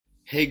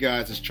Hey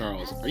guys, it's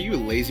Charles. Are you a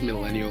lazy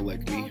millennial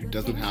like me who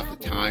doesn't have the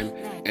time,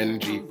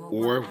 energy,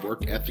 or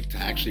work ethic to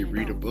actually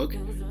read a book?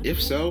 If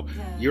so,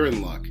 you're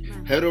in luck.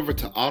 Head over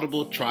to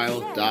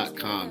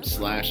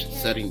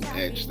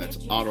audibletrial.com/settingedge. That's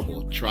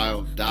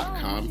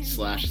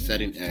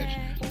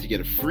audibletrial.com/settingedge to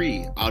get a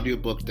free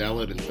audiobook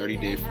download and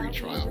 30-day free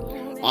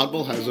trial.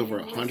 Audible has over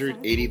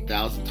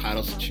 180,000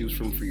 titles to choose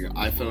from for your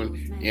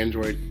iPhone,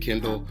 Android,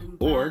 Kindle,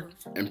 or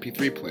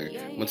MP3 player.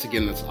 Once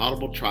again, that's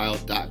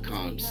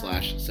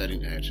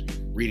audibletrial.com/settingedge.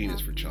 Reading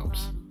is for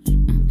chumps.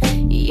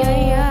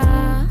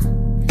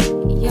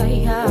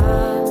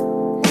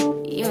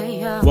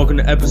 Welcome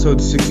to episode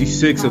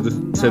 66 of the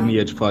 70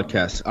 Edge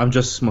podcast. I'm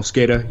Justice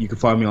Mosqueda. You can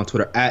find me on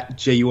Twitter at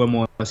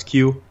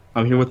JUMOSQ.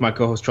 I'm here with my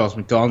co-host Charles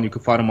McDonald. You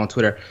can find him on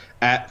Twitter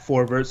at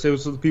Forvert. Say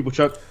what's up to the people,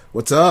 Chuck.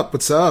 What's up?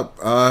 It's not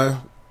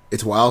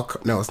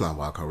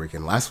Wildcard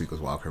Weekend. Last week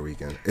was Wildcard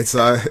Weekend. It's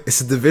a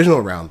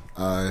divisional round.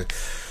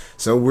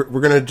 So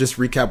we're gonna just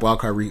recap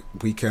Wildcard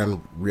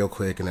Weekend real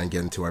quick and then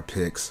get into our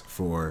picks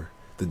for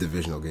the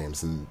divisional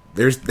games. And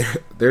there's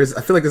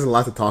I feel like there's a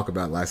lot to talk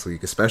about last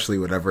week, especially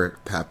whatever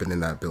happened in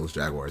that Bills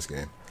Jaguars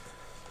game.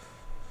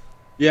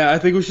 Yeah, I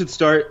think we should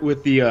start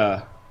with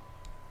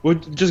we'll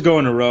just go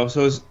in a row.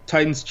 So it's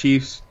Titans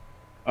Chiefs.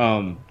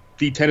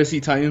 The Tennessee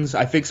Titans,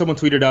 I think someone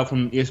tweeted out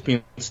from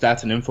ESPN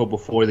Stats and Info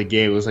before the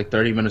game. It was like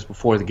 30 minutes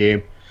before the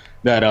game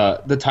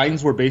that the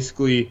Titans were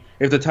basically,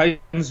 if the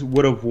Titans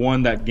would have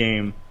won that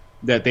game,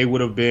 that they would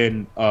have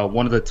been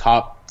one of the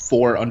top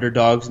 4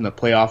 underdogs in the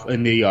playoff,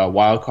 in the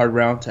wild card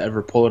round to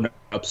ever pull an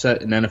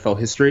upset in NFL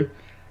history.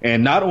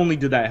 And not only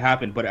did that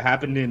happen, but it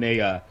happened in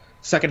a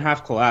second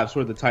half collapse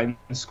where the Titans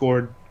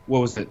scored,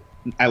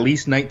 at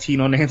least 19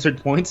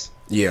 unanswered points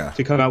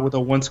to come out with a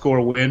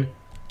 1-score win.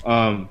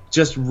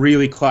 Just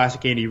really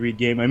classic Andy Reid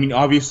game. I mean,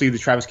 obviously the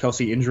Travis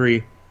Kelce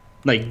injury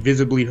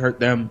visibly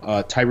hurt them.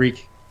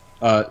 Tyreek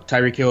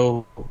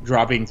Hill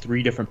dropping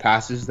 3 different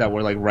passes that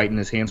were right in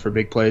his hands for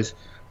big plays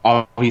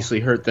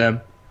obviously hurt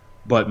them.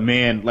 But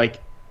man,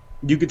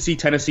 you could see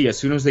Tennessee, as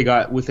soon as they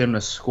got within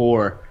a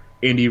score,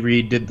 Andy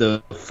Reid did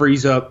the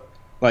freeze up,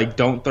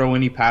 don't throw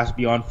any pass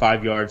beyond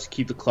 5 yards,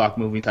 keep the clock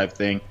moving type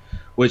thing,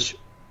 which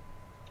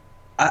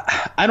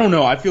I don't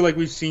know. I feel like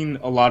we've seen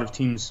a lot of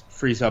teams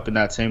freeze up in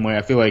that same way.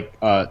 I feel like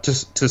to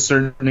a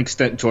certain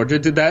extent Georgia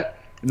did that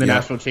in the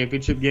national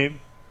championship game.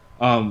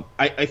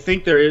 I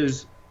think there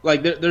is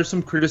there's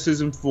some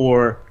criticism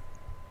for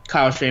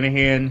Kyle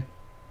Shanahan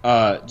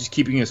just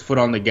keeping his foot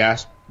on the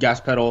gas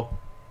pedal.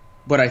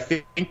 But I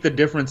think the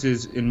difference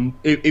is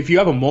if you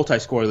have a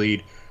multi-score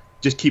lead,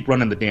 just keep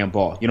running the damn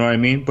ball. You know what I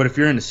mean? But if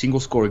you're in a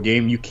single-score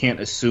game, you can't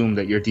assume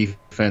that your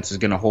defense is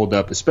going to hold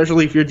up,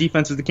 especially if your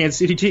defense is the Kansas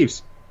City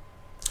Chiefs.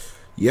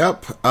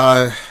 Yep.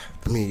 That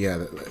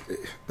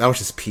was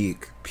just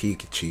peak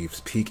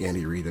Chiefs, peak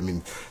Andy Reid. I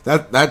mean,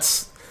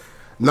 that's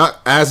not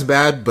as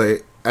bad,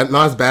 but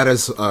not as bad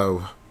as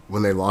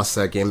when they lost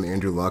that game to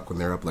Andrew Luck when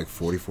they're up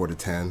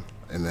 44-10,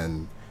 and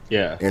then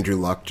Andrew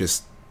Luck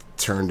just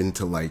turned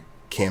into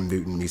Cam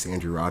Newton meets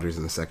Andrew Rodgers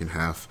in the second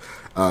half.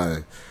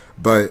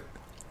 But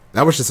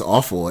that was just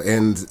awful.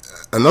 And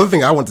another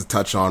thing I want to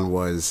touch on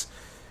was,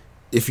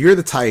 if you're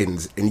the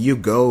Titans and you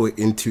go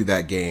into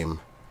that game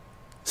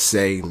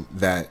saying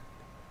that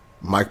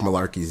Mike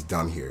Mularkey's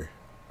done here,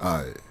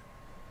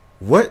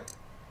 what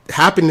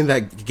happened in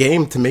that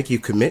game to make you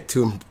commit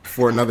to him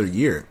for another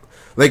year?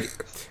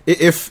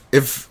 If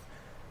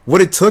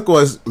what it took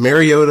was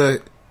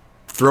Mariota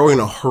throwing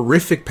a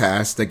horrific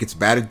pass that gets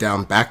batted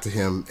down back to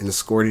him and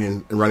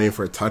scoring and running in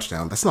for a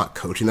touchdown, that's not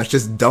coaching. That's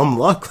just dumb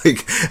luck.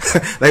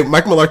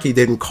 Mike Mularkey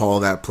didn't call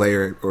that play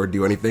or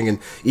do anything. And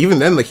even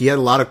then, he had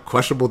a lot of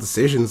questionable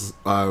decisions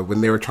when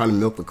they were trying to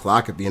milk the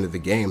clock at the end of the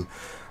game.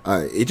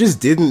 It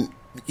just didn't,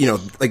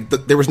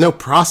 there was no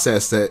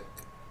process that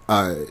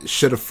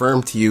should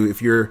affirm to you,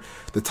 if you're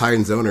the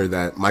Titans owner,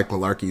 that Mike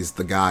Mularkey's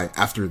the guy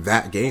after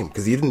that game,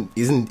 because he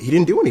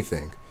didn't do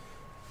anything.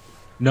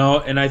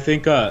 No, and I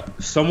think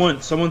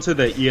someone said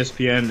that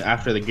ESPN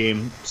after the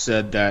game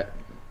said that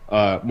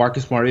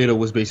Marcus Mariota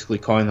was basically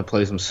calling the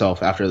plays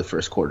himself after the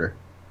first quarter.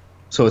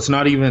 So it's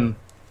not even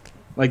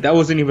that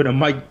wasn't even a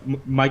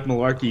Mike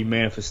Mularkey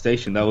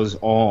manifestation. That was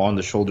all on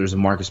the shoulders of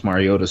Marcus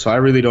Mariota. So I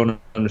really don't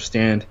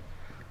understand.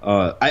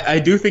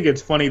 I do think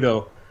it's funny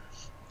though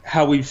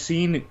how we've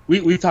seen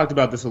we talked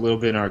about this a little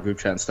bit in our group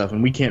chat and stuff,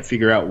 and we can't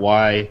figure out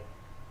why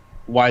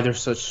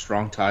there's such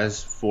strong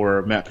ties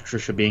for Matt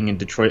Patricia being in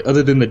Detroit,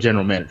 other than the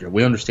general manager.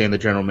 We understand the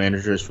general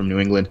manager is from New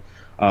England,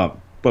 but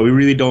we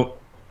really don't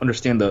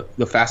understand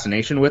the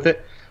fascination with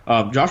it.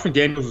 Josh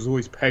McDaniels was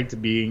always pegged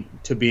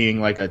to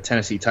being a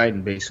Tennessee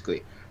Titan,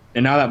 basically.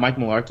 And now that Mike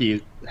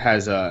Mularkey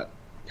has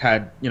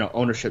had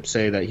ownership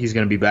say that he's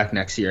going to be back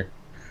next year,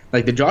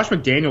 the Josh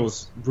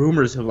McDaniels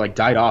rumors have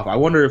died off. I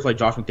wonder if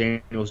Josh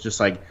McDaniels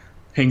just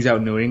hangs out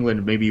in New England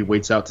and maybe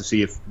waits out to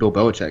see if Bill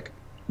Belichick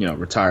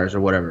retires or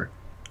whatever.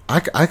 I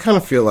kind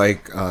of feel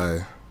like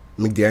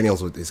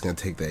McDaniels is going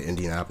to take that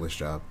Indianapolis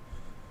job.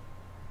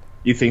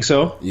 You think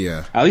so?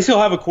 Yeah. At least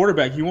he'll have a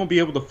quarterback. He won't be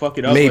able to fuck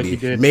it up like he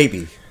did.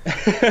 Maybe.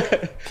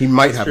 He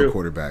might have a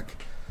quarterback.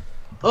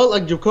 Oh,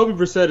 like Jacoby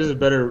Brissett is a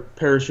better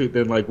parachute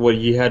than like what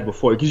he had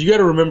before. Because you got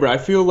to remember, I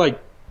feel like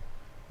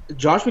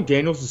Josh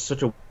McDaniels is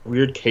such a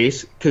weird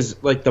case.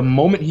 Because like the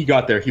moment he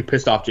got there, he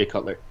pissed off Jay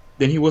Cutler.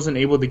 Then he wasn't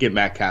able to get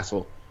Matt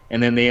Castle,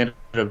 and then they ended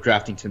up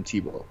drafting Tim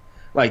Tebow.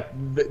 Like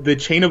the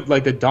chain of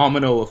like the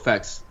domino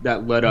effects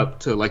that led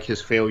up to like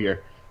his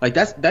failure. Like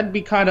that'd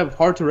be kind of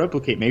hard to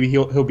replicate. Maybe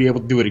he'll be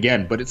able to do it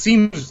again, but it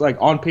seems like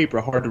on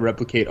paper hard to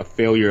replicate a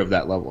failure of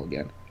that level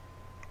again.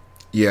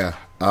 Yeah,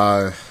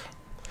 I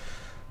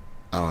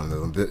don't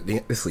know.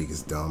 This league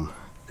is dumb.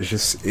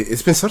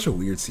 It's been such a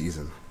weird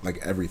season. Like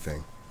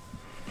everything.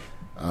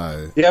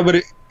 Yeah,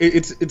 but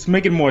it's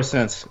making more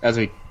sense as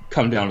we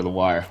come down to the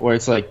wire, where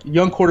it's like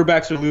young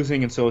quarterbacks are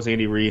losing, and so is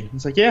Andy Reid.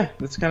 It's like, yeah,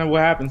 that's kind of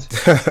what happens.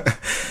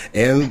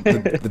 And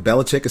the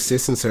Belichick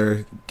assistants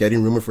are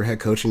getting rumored for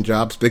head coaching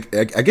jobs. But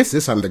I guess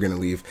this time they're going to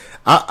leave.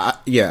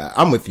 Yeah,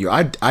 I'm with you.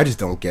 I just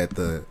don't get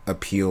the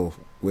appeal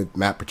with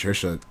Matt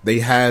Patricia.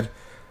 They had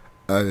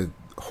a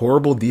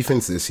horrible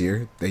defense this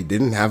year. They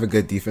didn't have a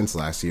good defense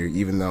last year,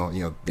 even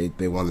though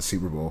they won the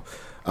Super Bowl.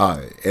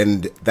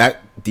 And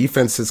that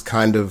defense is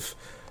kind of,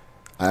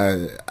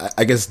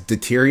 I guess,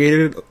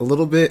 deteriorated a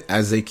little bit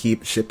as they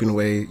keep shipping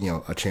away,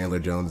 a Chandler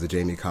Jones, a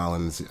Jamie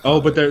Collins.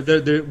 Oh, but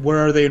they're where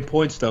are they in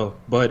points though?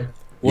 But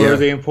where are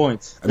they in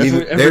points? That's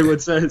what everyone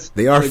says.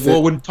 They are. Like,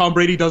 well, when Tom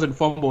Brady doesn't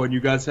fumble and you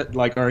guys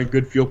like are in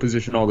good field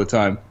position all the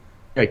time,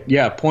 like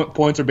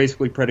points are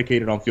basically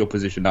predicated on field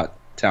position, not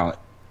talent.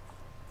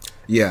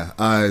 Yeah.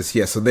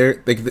 So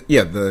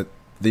the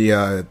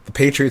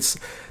Patriots.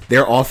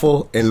 They're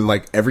awful in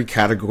like every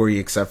category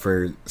except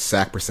for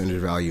sack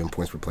percentage value and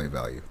points per play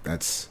value. I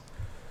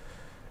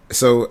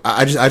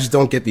just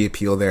don't get the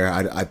appeal there.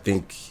 I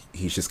think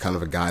he's just kind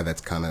of a guy that's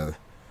kind of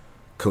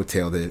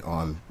coattailed it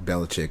on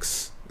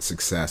Belichick's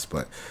success.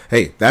 But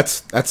hey,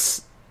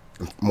 that's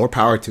more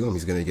power to him.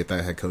 He's going to get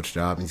that head coach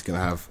job, and he's going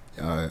to have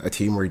a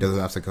team where he doesn't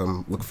have to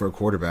come look for a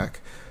quarterback,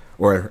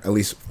 or at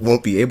least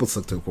won't be able to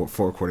look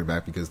for a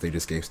quarterback because they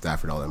just gave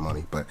Stafford all that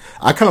money. But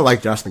I kind of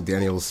like Josh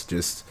McDaniels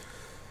just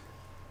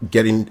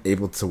getting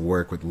able to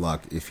work with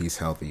Luck if he's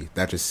healthy.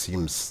 That just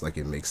seems like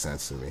it makes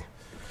sense to me.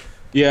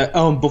 Yeah,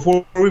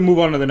 before we move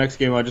on to the next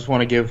game, I just want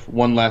to give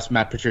one last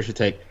Matt Patricia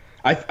take.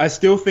 I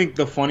still think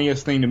the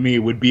funniest thing to me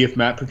would be if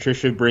Matt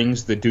Patricia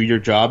brings the do your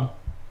job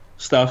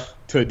stuff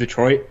to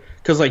Detroit,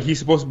 because like he's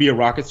supposed to be a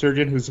rocket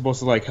surgeon who's supposed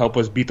to like help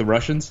us beat the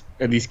Russians,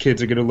 and these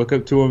kids are going to look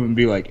up to him and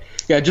be like,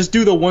 yeah, just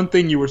do the one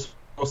thing you were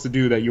supposed to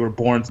do that you were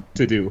born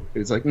to do.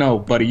 It's like, no,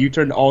 buddy, you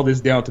turned all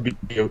this down to be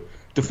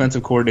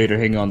defensive coordinator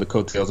hanging on the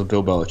coattails of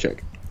Bill Belichick.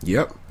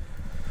 Yep.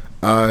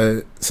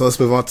 So let's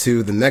move on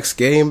to the next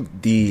game.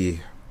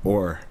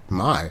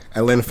 My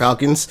Atlanta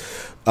Falcons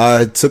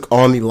took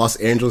on the Los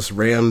Angeles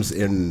Rams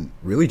and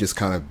really just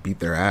kind of beat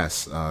their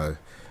ass,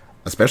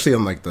 especially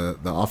on like the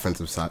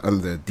offensive side, on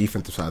the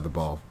defensive side of the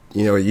ball.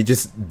 You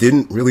just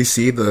didn't really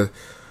see the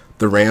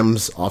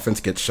Rams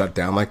offense get shut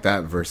down like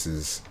that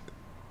versus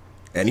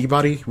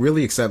anybody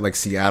really, except like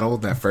Seattle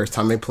that first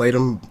time they played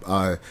them.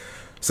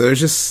 So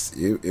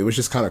it was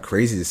just kind of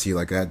crazy to see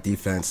like that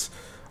defense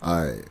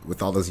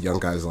with all those young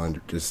guys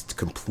on just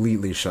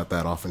completely shut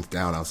that offense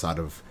down outside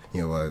of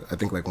I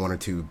think like one or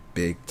two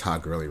big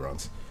Todd Gurley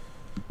runs.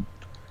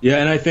 Yeah,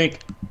 and I think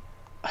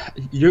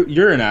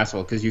you're an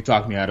asshole because you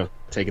talked me out of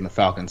taking the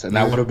Falcons, and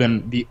that would have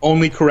been the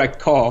only correct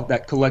call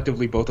that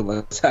collectively both of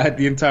us had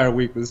the entire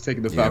week was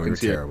taking the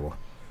Falcons we were here.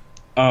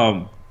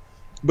 Terrible.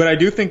 But I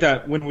do think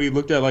that when we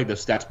looked at like the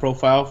stats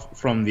profile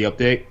from the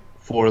update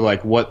for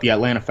like what the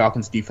Atlanta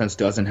Falcons defense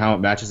does and how it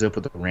matches up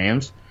with the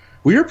Rams,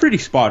 we were pretty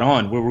spot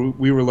on. Where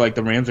we were like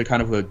the Rams are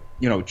kind of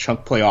a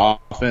chunk play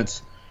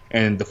offense,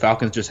 and the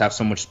Falcons just have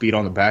so much speed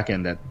on the back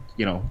end that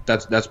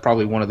that's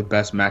probably one of the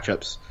best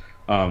matchups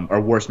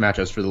or worst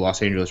matchups for the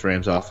Los Angeles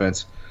Rams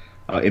offense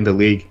in the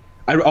league.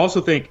 I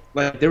also think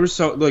like there was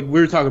we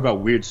were talking about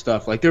weird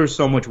stuff. Like there was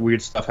so much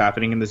weird stuff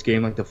happening in this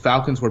game. Like the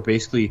Falcons were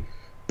basically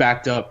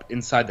backed up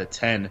inside the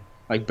 10,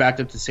 like backed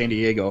up to San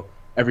Diego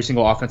every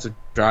single offensive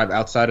drive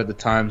outside of the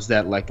times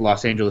that like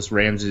Los Angeles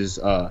Rams is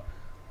what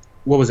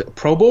was it,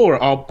 Pro Bowl or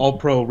all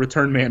Pro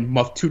return man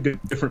muffed two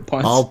different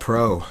punts. All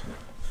Pro.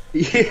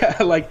 Yeah,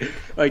 like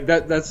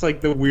that's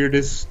like the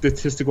weirdest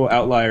statistical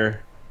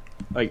outlier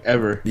like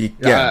ever.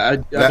 Yeah,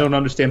 I don't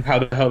understand how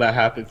the hell that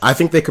happens. I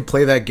think they could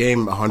play that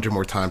game 100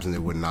 more times and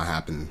it would not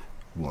happen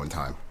one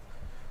time.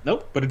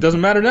 Nope, but it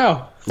doesn't matter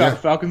now. Yeah.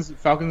 Falcons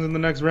in the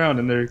next round,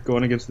 and they're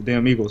going against the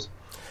damn Eagles.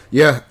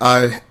 Yeah,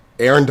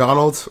 Aaron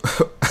Donald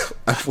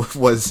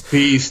was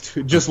beast,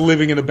 just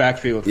living in the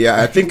backfield.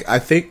 Yeah, I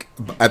think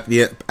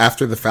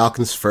after the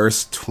Falcons'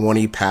 first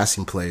 20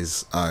 passing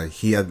plays,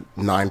 he had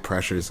 9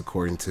 pressures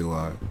according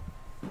to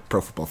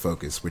Pro Football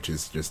Focus, which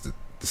is just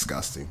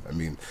disgusting. I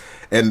mean,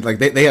 and like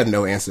they had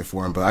no answer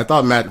for him. But I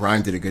thought Matt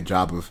Ryan did a good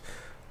job of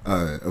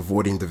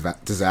avoiding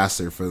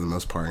disaster for the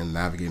most part and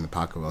navigating the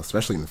pocket well,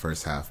 especially in the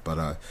first half.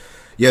 But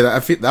yeah, I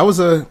feel that was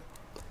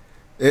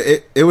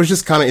it was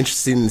just kind of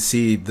interesting to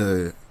see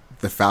the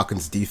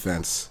Falcons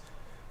defense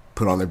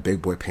put on their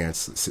big boy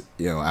pants,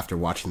 after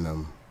watching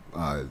them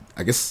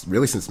I guess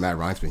really since Matt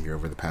Ryan's been here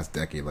over the past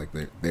decade. Like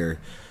they're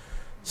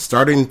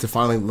starting to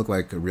finally look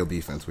like a real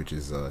defense, which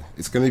is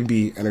it's going to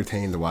be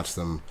entertaining to watch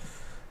them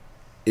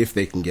if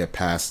they can get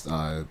past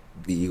the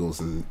Eagles,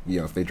 and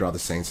if they draw the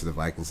Saints or the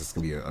Vikings, it's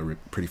going to be a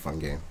pretty fun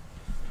game.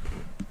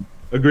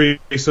 Agree.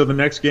 So the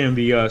next game,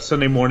 the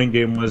Sunday morning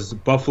game, was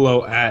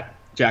Buffalo at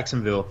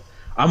Jacksonville.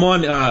 I'm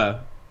on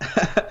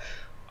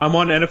I'm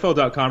on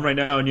NFL.com right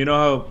now, and you know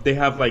how they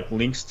have like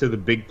links to the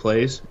big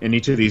plays in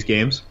each of these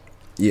games?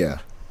 Yeah.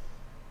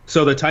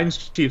 So the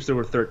Titans-Chiefs, there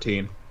were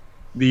 13.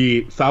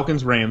 The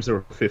Falcons-Rams, there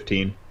were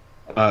 15.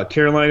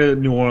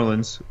 Carolina-New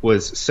Orleans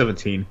was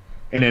 17.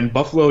 And then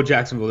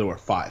Buffalo-Jacksonville, there were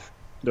 5.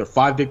 There were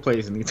 5 big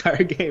plays in the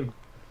entire game.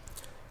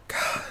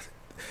 God,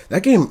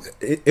 that game,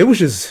 it was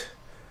just...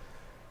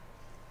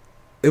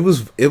 It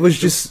was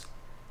just...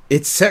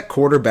 It set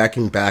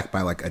quarterbacking back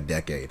by like a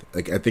decade.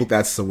 Like, I think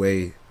that's the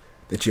way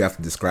that you have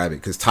to describe it.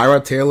 Because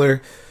Tyrod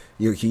Taylor...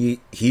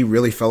 he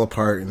really fell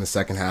apart in the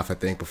second half, I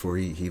think, before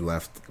he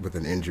left with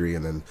an injury.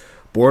 And then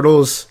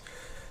Bortles,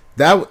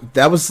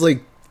 that was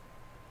like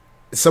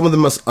some of the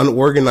most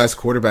unorganized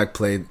quarterback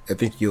play I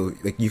think you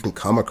can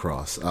come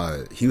across.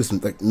 He was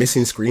like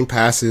missing screen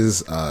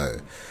passes,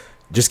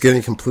 just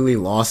getting completely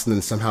lost, and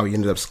then somehow he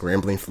ended up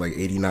scrambling for like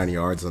 89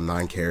 yards on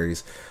 9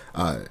 carries.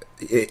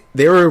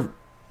 There were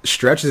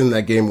stretches in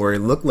that game where it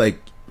looked like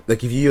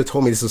if you had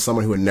told me this was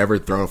someone who had never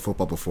thrown a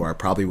football before, I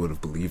probably would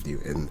have believed you.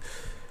 And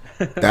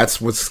that's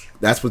what's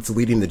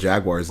leading the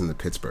Jaguars into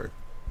Pittsburgh.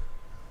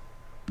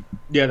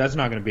 Yeah, that's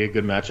not going to be a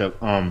good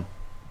matchup.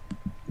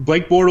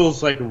 Blake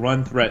Bortles' like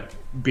run threat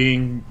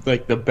being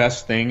like the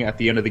best thing at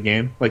the end of the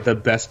game, like the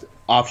best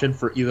option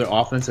for either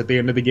offense at the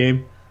end of the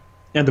game,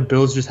 and the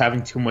Bills just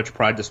having too much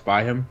pride to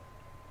spy him,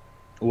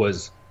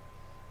 was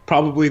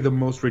probably the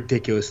most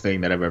ridiculous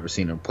thing that I've ever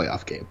seen in a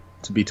playoff game,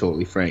 to be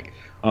totally frank.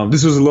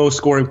 This was the lowest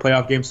scoring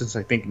playoff game since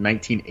I think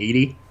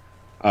 1980.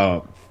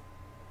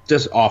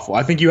 Just awful.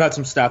 I think you had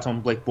some stats on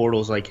Blake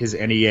Bortles, like his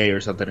NEA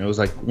or something. It was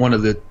like one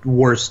of the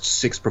worst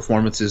 6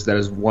 performances that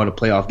has won a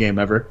playoff game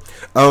ever.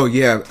 Oh,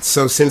 yeah.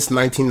 So since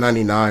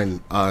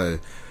 1999,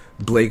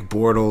 Blake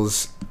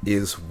Bortles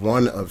is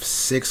one of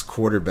 6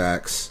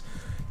 quarterbacks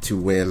to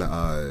win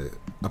a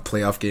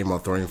playoff game while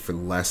throwing for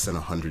less than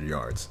 100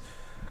 yards.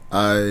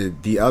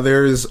 The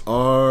others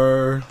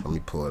are... Let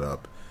me pull it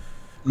up.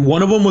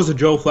 One of them was a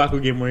Joe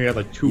Flacco game where he had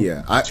like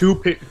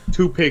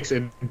two picks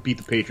and beat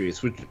the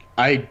Patriots, which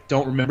I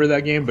don't remember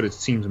that game, but it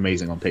seems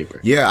amazing on paper.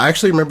 Yeah, I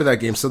actually remember that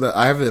game. So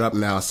I have it up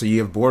now. So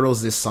you have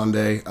Bortles this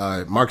Sunday.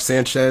 Mark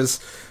Sanchez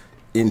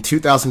in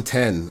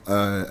 2010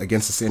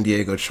 against the San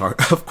Diego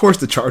Chargers. Of course,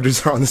 the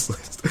Chargers are on this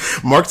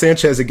list. Mark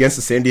Sanchez against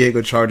the San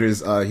Diego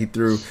Chargers. He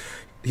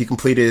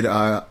completed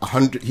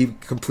 100. He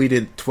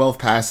completed 12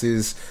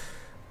 passes.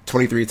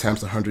 23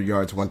 attempts, 100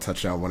 yards, 1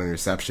 touchdown, 1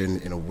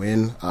 interception in a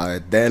win.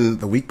 Then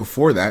the week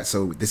before that,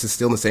 so this is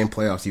still in the same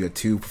playoffs, you had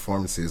 2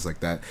 performances like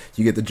that.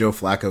 You get the Joe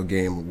Flacco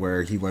game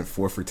where he went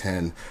 4 for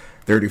 10,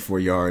 34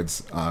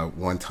 yards,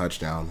 1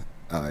 touchdown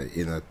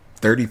in a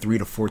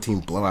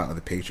 33-14 blowout of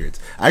the Patriots.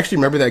 I actually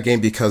remember that game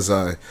because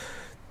on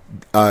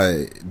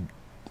the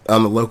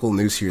local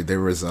news here, they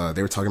were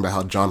talking about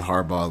how John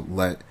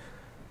Harbaugh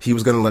he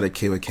was going to let a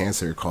kid with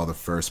cancer call the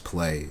first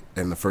play.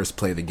 And the first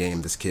play of the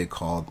game, this kid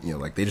called,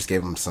 like they just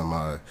gave him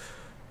some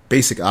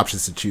basic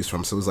options to choose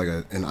from. So it was like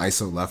an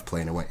ISO left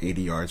play, and it went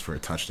 80 yards for a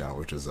touchdown,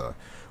 which is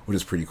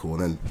pretty cool.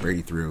 And then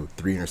Brady threw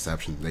 3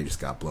 interceptions. They just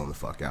got blown the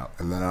fuck out.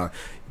 And then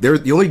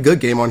the only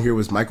good game on here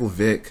was Michael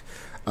Vick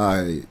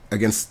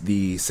against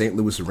the St.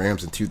 Louis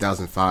Rams in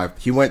 2005.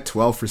 He went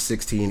 12 for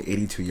 16,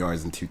 82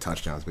 yards, and 2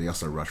 touchdowns, but he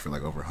also rushed for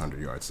like over 100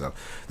 yards. So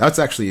that's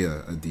actually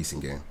a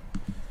decent game.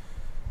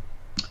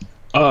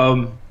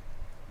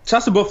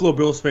 Shouts to Buffalo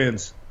Bills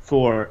fans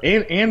and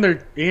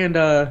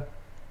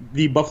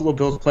the Buffalo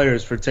Bills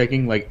players for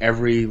taking like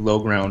every low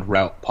ground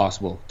route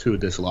possible to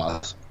this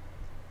loss.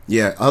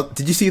 Yeah,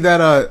 did you see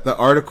that the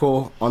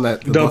article on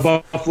that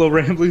Buffalo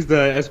Ramblings, the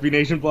SB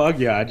Nation blog?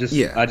 Yeah, I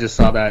just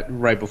saw that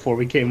right before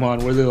we came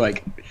on, where they're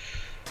like,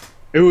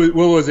 it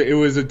was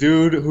a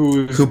dude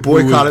who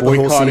boycotted the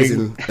whole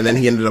season, and then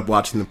he ended up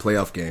watching the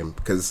playoff game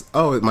because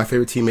my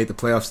favorite team made the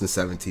playoffs in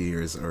 17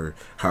 years or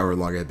however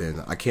long it had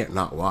been. I can't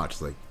not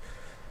watch. Like,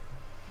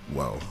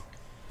 whoa,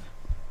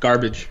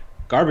 garbage,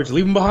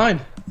 leave them behind.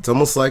 It's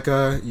almost like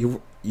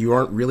you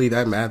aren't really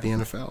that mad at the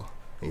NFL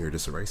and you're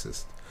just a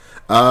racist.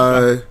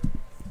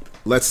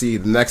 Let's see.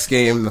 The next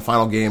game, the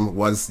final game,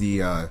 was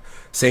the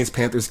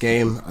Saints-Panthers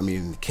game. I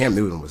mean, Cam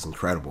Newton was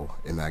incredible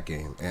in that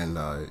game, and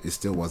it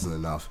still wasn't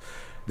enough.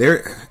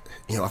 I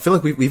feel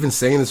like we've been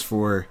saying this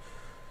for,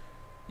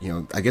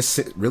 I guess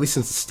really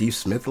since Steve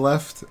Smith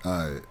left.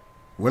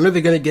 When are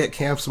they going to get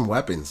Cam some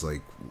weapons?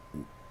 Like,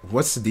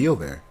 what's the deal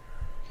there?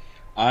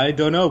 I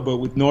don't know, but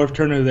with Norv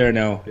Turner there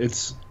now,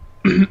 it's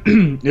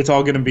it's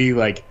all going to be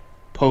like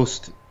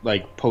post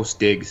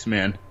digs,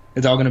 man.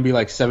 It's all going to be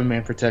like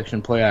 7-man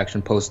protection, play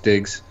action, post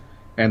digs,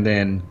 and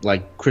then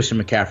like Christian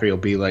McCaffrey will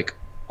be like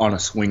on a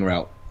swing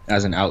route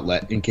as an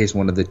outlet in case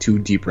one of the 2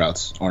 deep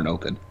routes aren't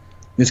open.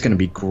 It's going to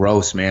be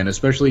gross, man,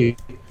 especially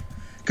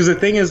because the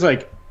thing is,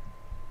 like,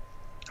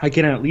 I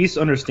can at least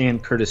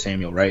understand Curtis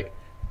Samuel, right?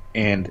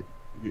 And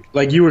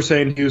like you were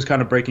saying, he was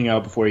kind of breaking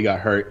out before he got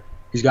hurt.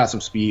 He's got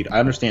some speed. I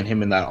understand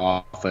him in that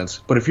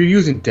offense. But if you're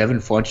using Devin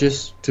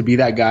Funchess to be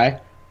that guy,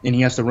 and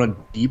he has to run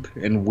deep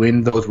and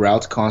win those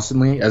routes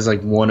constantly as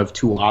like one of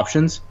two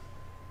options,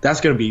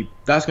 that's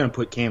gonna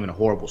put Cam in a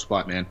horrible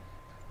spot, man.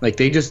 Like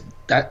they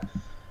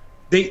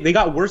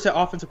got worse at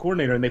offensive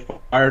coordinator, and they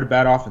fired a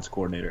bad offensive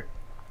coordinator.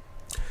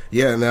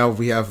 Yeah, now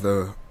we have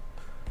the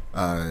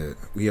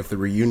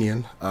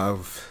reunion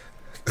of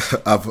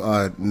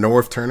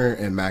Norv Turner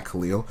and Matt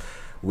Khalil,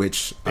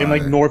 which and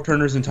like Norv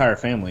Turner's entire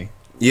family.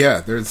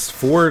 Yeah, so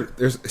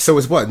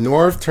it's what,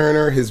 Norv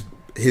Turner,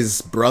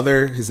 his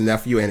brother, his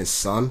nephew, and his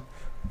son.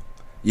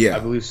 Yeah, I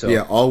believe so.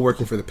 Yeah, all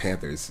working for the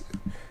Panthers.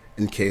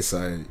 In case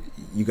some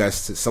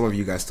of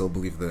you guys still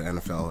believe the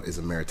NFL is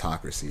a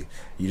meritocracy,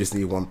 you just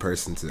need one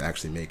person to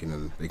actually make it,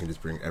 and they can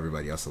just bring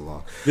everybody else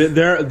along.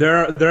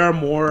 There are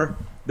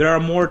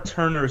more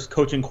Turners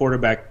coaching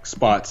quarterback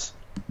spots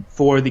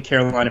for the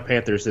Carolina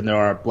Panthers than there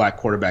are black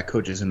quarterback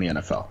coaches in the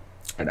NFL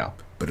right now.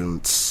 But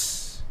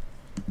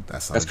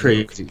that's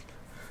crazy.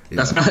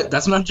 Yeah.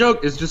 That's not a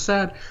joke. It's just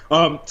sad.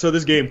 So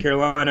this game,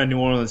 Carolina, New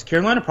Orleans.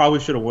 Carolina probably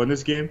should have won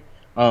this game.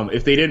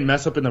 If they didn't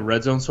mess up in the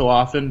red zone so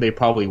often, they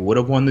probably would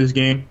have won this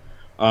game.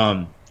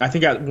 I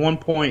think at one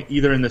point,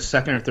 either in the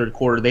second or third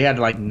quarter, they had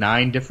like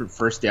 9 different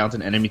first downs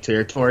in enemy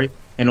territory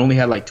and only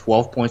had like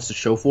 12 points to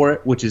show for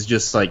it, which is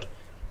just like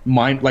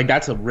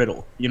that's a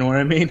riddle. You know what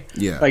I mean?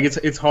 Yeah. Like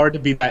it's hard to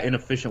be that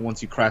inefficient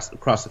once you cross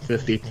the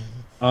 50.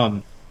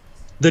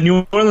 The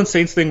New Orleans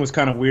Saints thing was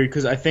kind of weird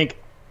because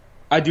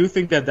I do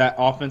think that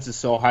offense is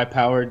so high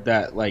powered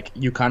that like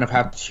you kind of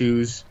have to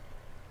choose.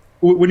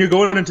 When you're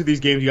going into these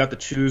games, you have to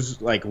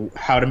choose like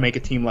how to make a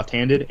team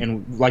left-handed,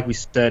 and like we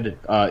said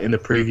in the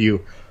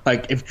preview,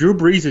 like if Drew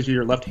Brees is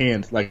your left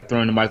hand, like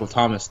throwing to Michael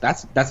Thomas,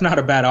 that's not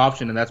a bad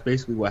option, and that's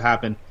basically what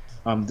happened.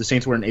 The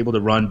Saints weren't able to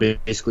run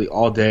basically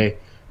all day,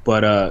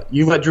 but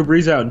you let Drew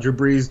Brees out, and Drew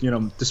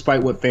Brees,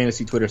 despite what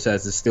fantasy Twitter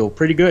says, is still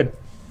pretty good.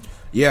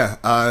 Yeah,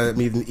 I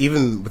mean,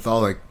 even with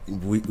all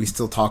we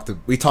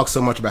talked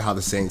so much about how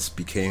the Saints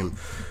became,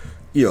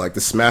 like the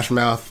smash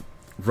mouth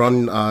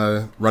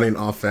running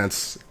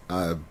offense.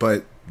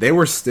 But they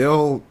were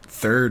still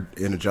third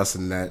in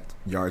adjusted net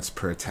yards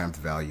per attempt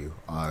value.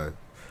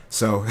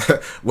 So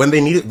when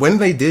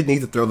they did need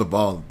to throw the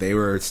ball, they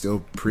were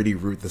still pretty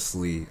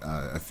ruthlessly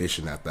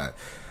efficient at that.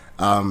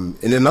 And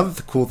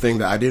another cool thing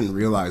that I didn't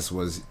realize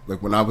was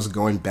like when I was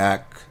going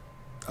back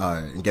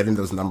and getting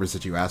those numbers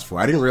that you asked for,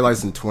 I didn't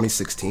realize in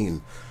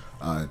 2016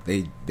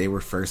 they were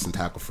first in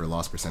tackle for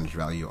loss percentage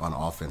value on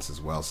offense as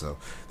well. So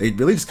they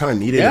really just kind of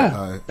needed.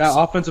 Yeah, that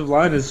offensive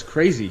line is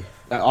crazy.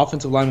 That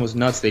offensive line was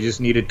nuts. They just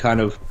needed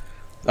kind of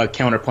a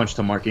counterpunch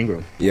to Mark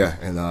Ingram. Yeah,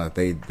 and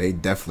they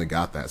definitely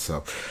got that.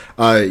 So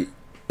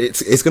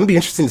it's going to be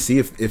interesting to see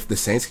if the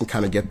Saints can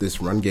kind of get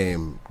this run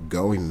game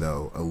going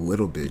though a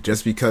little bit,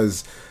 just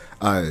because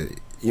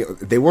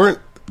they weren't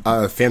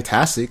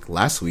fantastic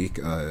last week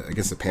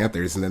against the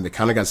Panthers, and then they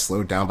kind of got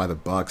slowed down by the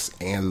Bucs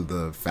and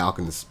the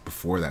Falcons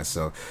before that.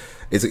 So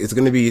it's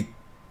going to be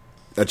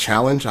a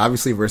challenge,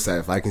 obviously, versus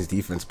that Vikings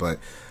defense. But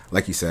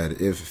like you said,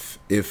 if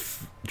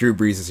Drew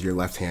Brees is your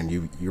left hand,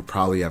 you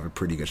probably have a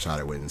pretty good shot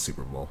at winning the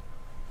Super Bowl.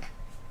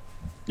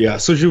 Yeah.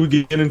 So should we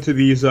get into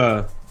these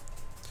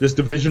this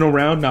divisional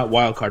round, not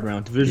wild card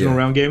round, divisional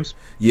round games?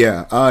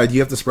 Yeah. Do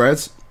you have the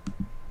spreads?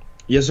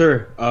 Yes,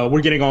 sir.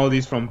 We're getting all of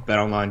these from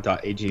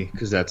betonline.ag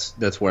because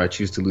that's where I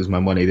choose to lose my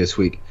money this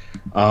week.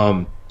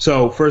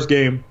 So first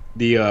game,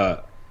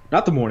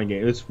 not the morning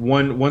game. It's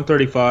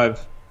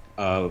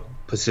 1:35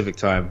 Pacific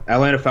time.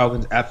 Atlanta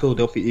Falcons at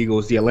Philadelphia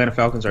Eagles. The Atlanta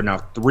Falcons are now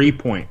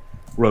 3-point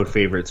road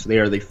favorites. They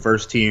are the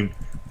first team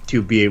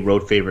to be a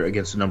road favorite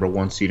against the number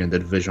 1 seed in the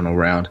divisional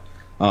round.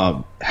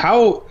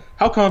 How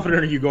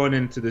confident are you going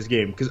into this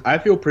game? Because I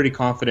feel pretty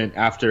confident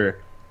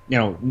after.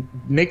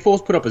 Nick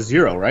Foles put up a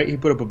 0, right? He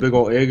put up a big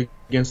old egg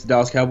against the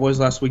Dallas Cowboys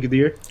last week of the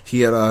year.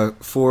 He had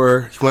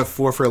he went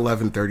 4 for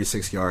 11,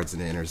 36 yards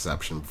and an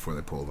interception before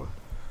they pulled him.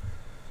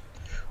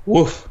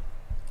 Woof.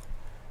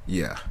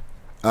 Yeah.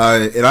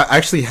 And I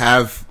actually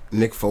have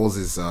Nick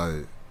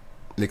Foles'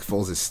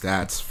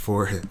 stats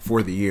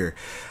for the year.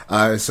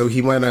 So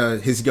he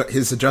went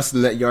his adjusted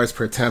net yards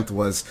per attempt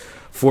was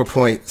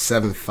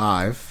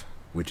 4.75.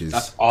 Which is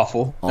that's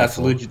awful. That's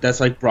legit.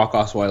 That's like Brock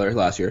Osweiler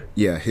last year.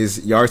 Yeah,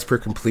 his yards per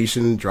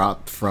completion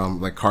dropped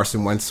from like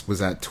Carson Wentz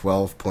was at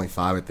 12.5,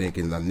 I think,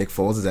 and Nick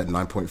Foles is at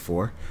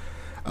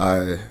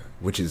 9.4,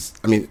 which is,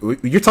 I mean,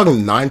 you're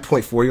talking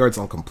 9.4 yards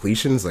on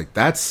completions. Like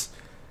that's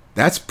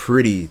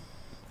pretty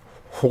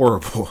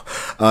horrible.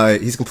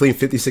 He's completing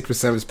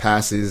 56% of his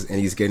passes, and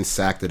he's getting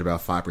sacked at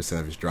about 5%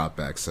 of his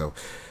dropbacks. So,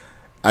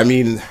 I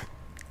mean,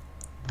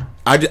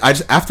 I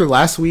just after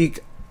last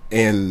week.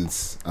 And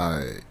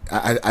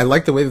I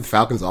like the way the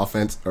Falcons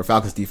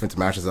defense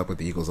matches up with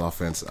the Eagles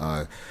offense.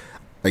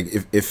 Like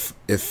if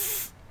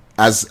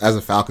as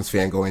a Falcons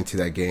fan going into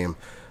that game,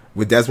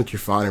 with Desmond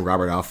Trufant and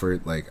Robert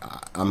Alford, like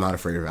I'm not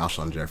afraid of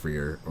Alshon Jeffrey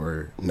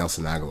or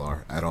Nelson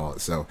Aguilar at all.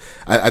 So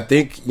I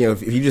think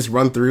if you just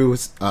run through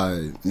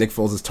Nick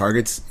Foles'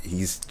 targets,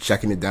 he's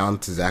checking it down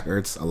to Zach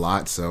Ertz a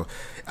lot. So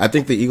I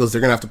think the Eagles,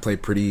 they're gonna have to play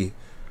pretty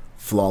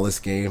flawless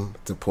game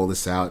to pull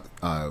this out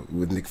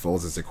with Nick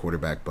Foles as their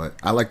quarterback. But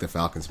I like the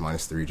Falcons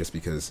 -3 just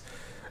because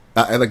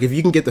like if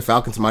you can get the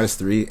Falcons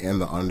 -3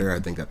 and the under, I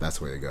think that's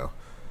the way to go.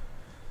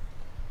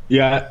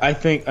 Yeah, I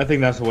think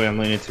that's the way I'm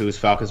leaning to is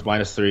Falcons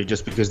 -3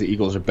 just because the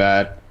Eagles are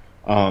bad.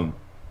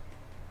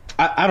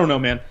 I don't know,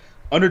 man.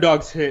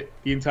 Underdogs hit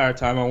the entire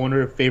time. I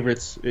wonder if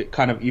favorites, it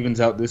kind of evens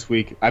out this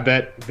week. I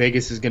bet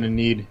Vegas is going to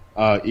need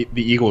the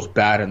Eagles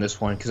bad in this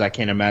one because I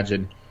can't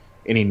imagine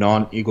any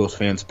non-Eagles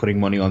fans putting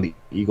money on the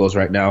Eagles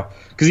right now.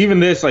 Because even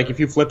this, like if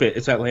you flip it,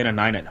 it's Atlanta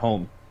 9 at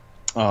home.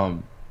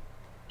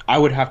 I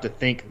would have to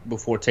think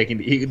before taking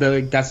the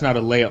Eagles. That's not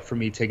a layup for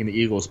me taking the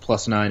Eagles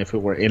 +9 if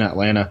it were in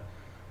Atlanta.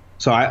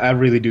 So I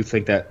really do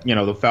think that,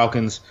 the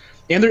Falcons,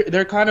 and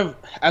they're kind of,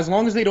 as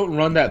long as they don't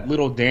run that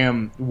little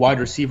damn wide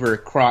receiver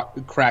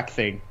crack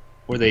thing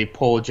where they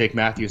pull Jake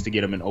Matthews to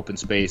get him in open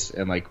space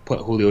and like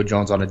put Julio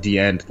Jones on a D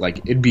end, like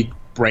it'd be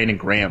Brandon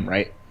Graham,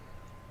 right?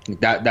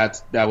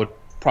 That would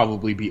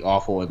probably be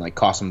awful and like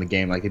cost them the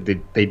game like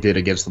they did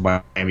against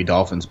the Miami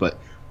Dolphins. But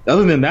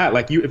other than that,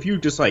 like if you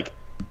just like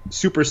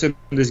super sim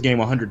this game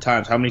 100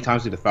 times, how many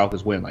times did the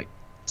Falcons win? Like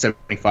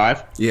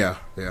 75? Yeah.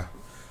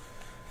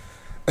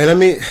 And I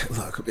mean,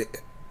 look,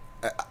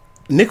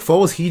 Nick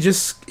Foles,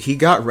 he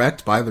got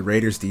wrecked by the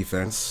Raiders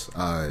defense,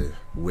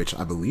 which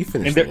I believe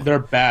finished. And they're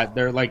bad.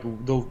 They're like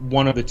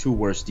one of the 2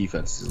 worst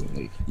defenses in the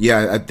league.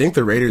 Yeah, I think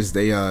the Raiders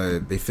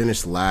they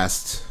finished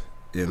last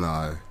in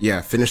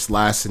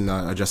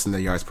adjusting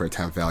the yards per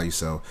attempt value,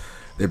 so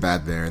they're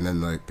bad there. And then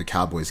the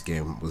Cowboys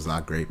game was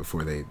not great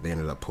before they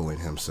ended up pulling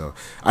him. So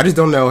I just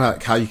don't know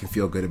how you can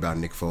feel good about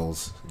Nick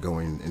Foles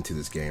going into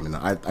this game. And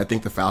I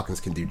think the Falcons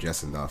can do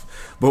just enough.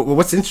 But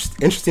what's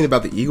interesting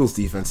about the Eagles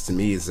defense to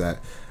me is that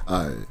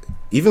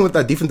even with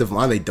that defensive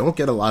line, they don't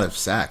get a lot of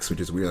sacks, which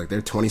is weird. Like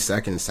they're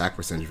 22nd in sack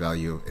percentage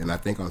value, and I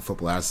think on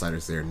Football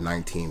Outsiders they're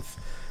 19th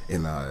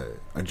in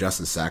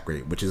adjusted sack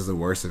rate, which is the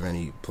worst of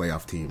any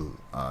playoff team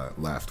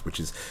left. Which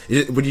is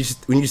when you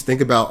just think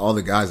about all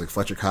the guys like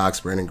Fletcher Cox,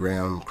 Brandon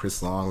Graham,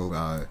 Chris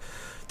Long,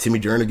 Timmy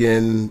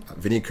Jernigan,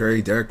 Vinny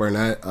Curry, Derek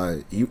Barnett,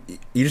 you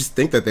just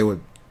think that they would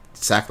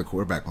sack the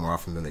quarterback more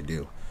often than they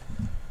do.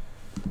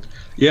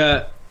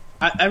 Yeah,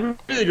 I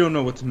really don't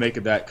know what to make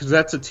of that because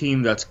that's a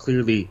team that's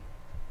clearly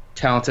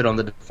talented on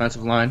the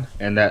defensive line,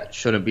 and that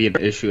shouldn't be an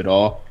issue at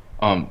all.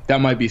 That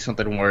might be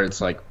something where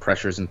it's like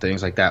pressures and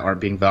things like that aren't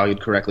being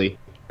valued correctly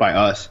by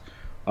us.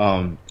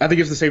 I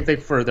think it's the same thing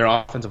for their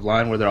offensive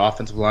line, where their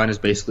offensive line is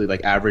basically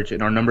like average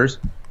in our numbers,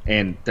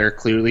 and they're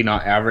clearly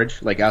not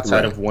average. Like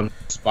outside of one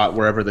spot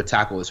wherever the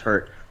tackle is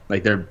hurt,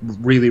 like they're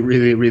really,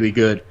 really, really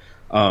good.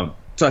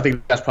 So I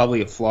think that's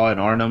probably a flaw in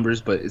our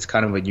numbers, but it's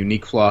kind of a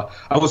unique flaw.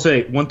 I will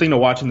say one thing to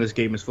watch in this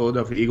game is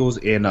Philadelphia Eagles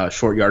in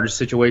short yardage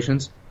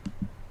situations.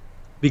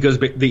 Because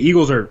the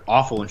Eagles are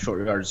awful in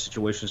short yardage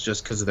situations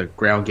just because of their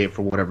ground game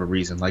for whatever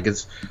reason. Like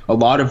it's a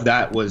lot of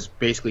that was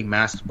basically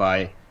masked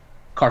by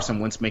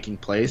Carson Wentz making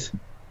plays,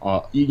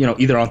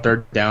 either on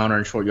third down or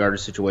in short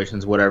yardage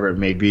situations, whatever it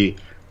may be.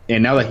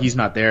 And now that he's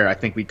not there, I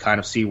think we kind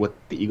of see what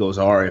the Eagles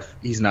are if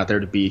he's not there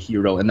to be a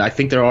hero. And I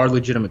think there are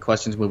legitimate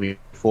questions moving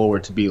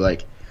forward to be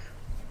like,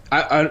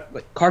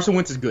 like Carson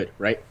Wentz is good,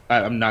 right?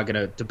 I'm not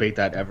gonna debate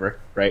that ever,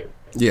 right?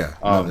 Yeah,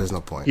 there's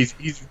no point.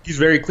 He's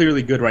very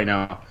clearly good right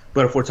now.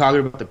 But if we're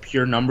talking about the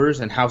pure numbers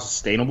and how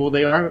sustainable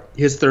they are,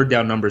 his third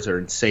down numbers are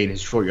insane. His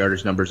short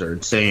yardage numbers are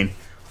insane.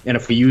 And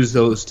if we use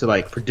those to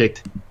like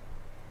predict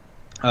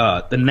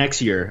the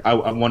next year,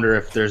 I wonder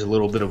if there's a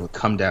little bit of a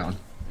come down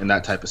in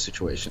that type of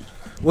situation.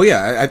 Well,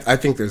 yeah, I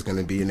think there's going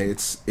to be, and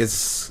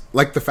it's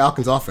like the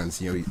Falcons'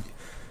 offense. I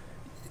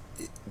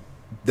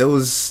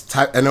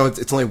know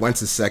it's only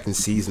Wentz's second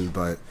season,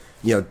 but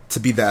to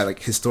be that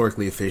like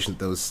historically efficient,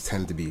 those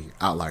tend to be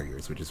outlier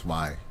years, which is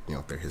why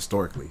they're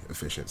historically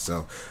efficient.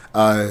 So,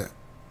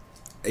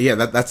 yeah,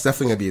 that's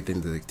definitely gonna be a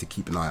thing to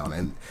keep an eye on.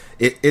 And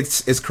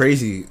it's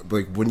crazy,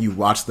 like when you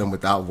watch them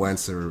without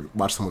Wentz or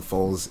watch them with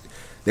Foles,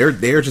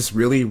 they're just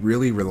really,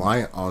 really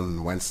reliant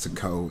on Wentz to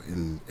go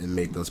and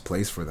make those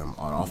plays for them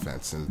on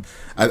offense. And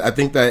I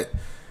think that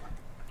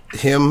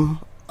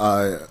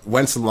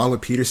Wentz along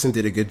with Peterson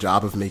did a good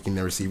job of making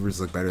their receivers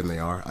look better than they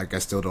are. I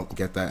still don't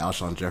get that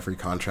Alshon Jeffrey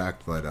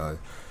contract, but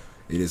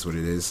it is what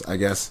it is, I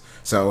guess.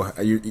 So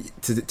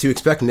to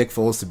expect Nick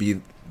Foles to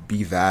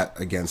be that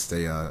against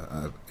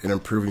an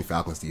improving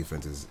Falcons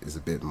defense is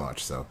a bit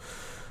much. So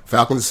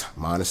Falcons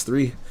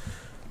 -3.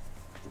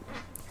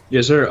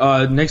 Yes,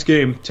 sir. Next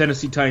game,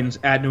 Tennessee Titans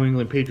at New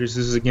England Patriots.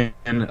 This is again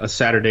a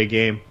Saturday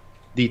game.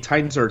 The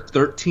Titans are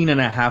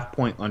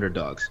 13.5-point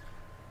underdogs.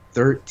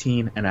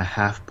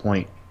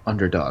 13.5-point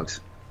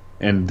underdogs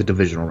in the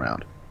divisional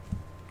round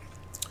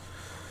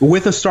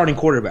with a starting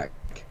quarterback.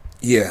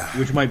 Yeah,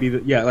 which might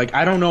be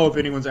I don't know if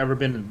anyone's ever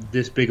been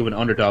this big of an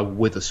underdog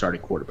with a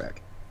starting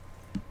quarterback.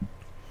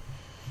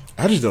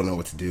 I just don't know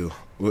what to do.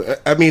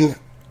 I mean,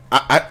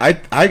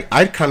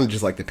 I'd kind of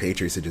just like the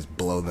Patriots to just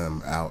blow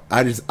them out.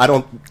 I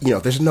don't,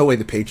 there's no way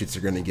the Patriots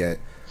are going to get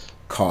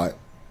caught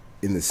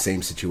in the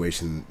same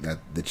situation that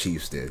the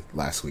Chiefs did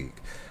last week.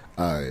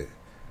 No.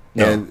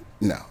 And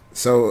no.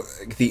 So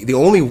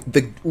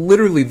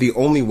literally the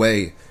only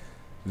way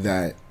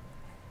that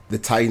the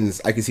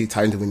Titans, I can see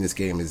Titans win this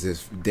game is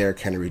if Derrick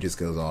Henry just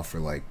goes off for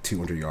like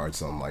 200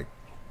 yards on like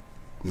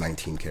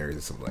 19 carries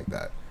or something like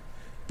that.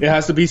 It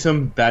has to be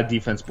some bad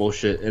defense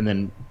bullshit, and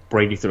then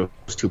Brady throws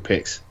 2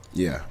 picks.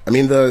 Yeah, I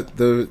mean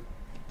the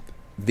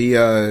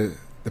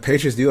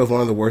Patriots do have one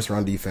of the worst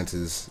run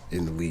defenses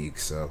in the league,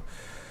 so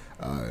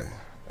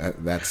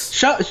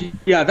that's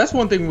that's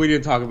one thing we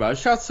didn't talk about.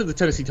 Shouts to the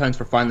Tennessee Titans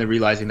for finally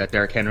realizing that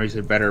Derrick Henry's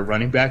a better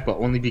running back, but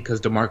only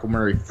because DeMarco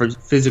Murray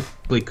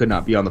physically could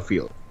not be on the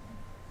field.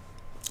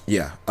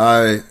 Yeah.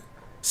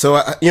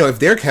 So if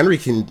Derrick Henry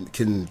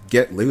can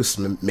get loose,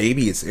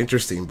 maybe it's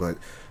interesting, but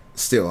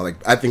still, like,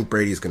 I think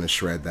Brady's going to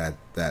shred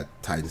that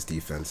Titans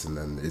defense, and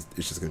then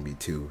it's just going to be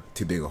too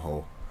big a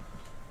hole.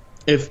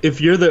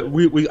 If you're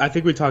I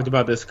think we talked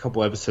about this a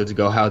couple episodes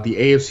ago, how the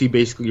AFC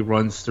basically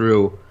runs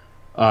through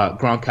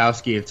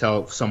Gronkowski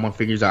until someone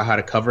figures out how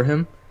to cover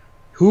him.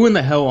 Who in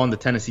the hell on the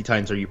Tennessee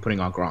Titans are you putting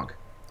on Gronk?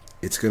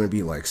 It's going to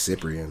be like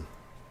Cyprien.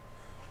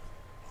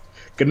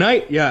 Good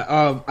night.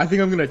 Yeah, I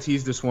think I'm going to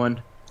tease this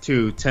one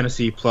to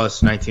Tennessee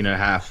plus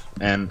 19.5,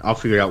 and I'll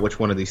figure out which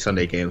one of these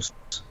Sunday games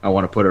I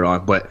want to put it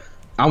on. But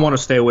I want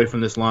to stay away from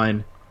this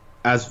line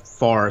as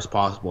far as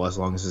possible, as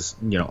long as it's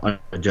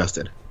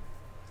unadjusted.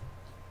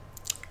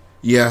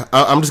 Yeah,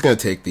 I'm just going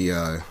to take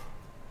the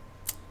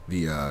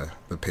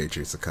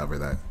Patriots to cover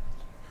that.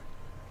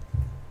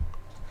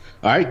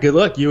 All right, good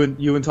luck, you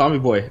and Tommy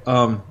Boy.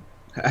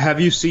 Have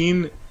you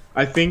seen?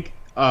 I think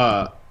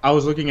I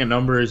was looking at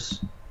numbers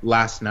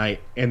last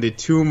night, and the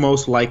 2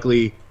 most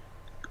likely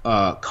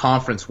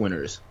conference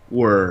winners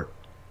were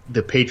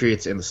the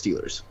Patriots and the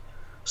Steelers.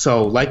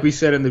 So, like we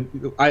said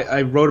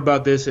I wrote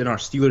about this in our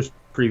Steelers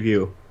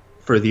preview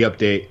for the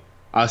update.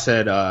 I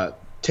said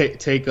take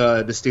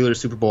the Steelers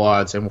Super Bowl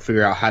odds, and we'll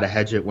figure out how to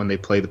hedge it when they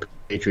play the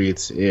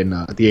Patriots in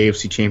the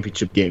AFC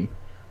Championship game,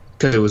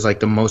 because it was like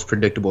the most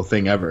predictable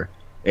thing ever.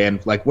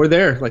 And like, we're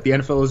there. Like, the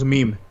NFL is a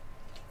meme.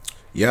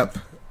 Yep.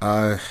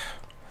 Man,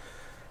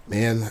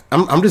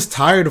 I'm just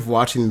tired of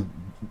watching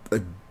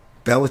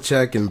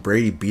Belichick and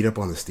Brady beat up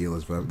on the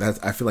Steelers, but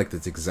I feel like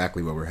that's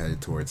exactly what we're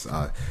headed towards.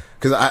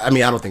 Because I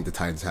don't think the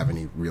Titans have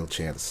any real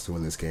chance to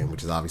win this game,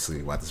 which is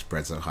obviously why the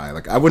spread's so high.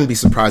 Like, I wouldn't be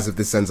surprised if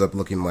this ends up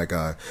looking like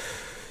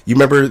you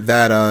remember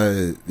that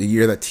the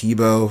year that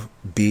Tebow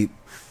beat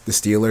the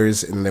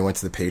Steelers and they went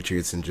to the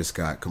Patriots and just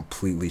got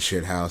completely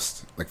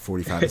shithoused, like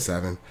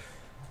 45-7.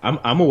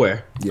 I'm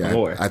aware. Yeah, I'm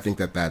aware. I think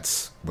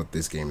that's what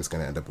this game is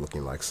going to end up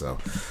looking like. So,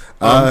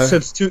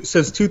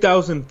 since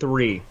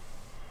 2003.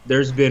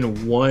 There's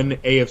been one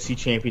AFC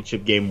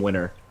Championship game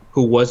winner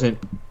who wasn't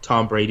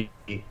Tom Brady,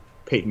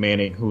 Peyton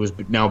Manning, who has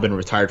now been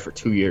retired for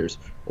 2 years,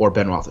 or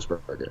Ben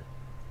Roethlisberger.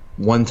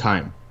 One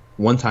time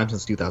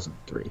since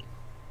 2003.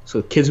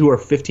 So kids who are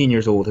 15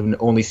 years old have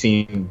only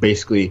seen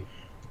basically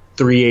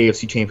 3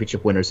 AFC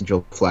Championship winners and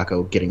Joe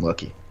Flacco getting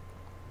lucky.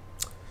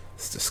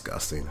 It's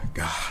disgusting.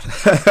 God.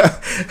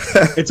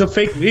 It's a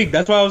fake league.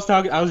 That's why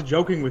I was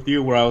joking with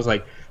you where I was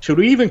like, should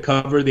we even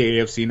cover the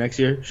AFC next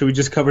year? Should we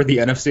just cover the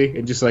NFC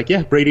and just like,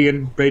 yeah, Brady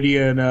and Ben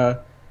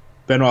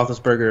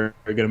Roethlisberger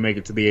are going to make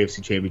it to the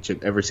AFC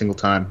Championship every single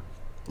time.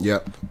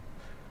 Yep.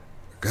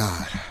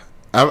 God.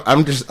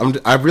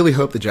 I really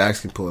hope the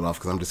Jags can pull it off,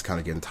 because I'm just kind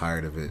of getting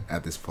tired of it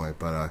at this point.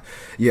 But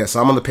yeah,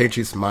 so I'm on the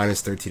Patriots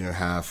minus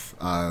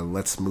 13.5.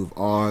 Let's move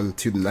on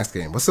to the next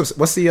game. What's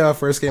the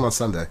first game on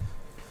Sunday?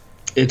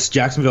 It's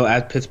Jacksonville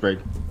at Pittsburgh.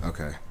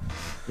 Okay.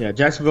 Yeah,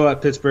 Jacksonville at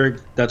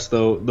Pittsburgh. That's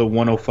the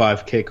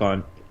 105 kick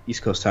on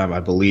East Coast time, I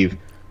believe.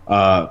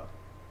 Steelers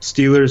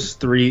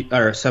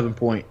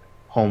 7-point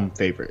home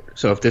favorite.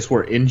 So if this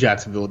were in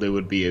Jacksonville, they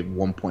would be a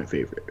 1-point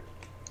favorite.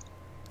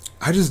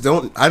 I just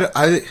don't. I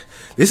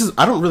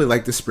don't really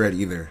like this spread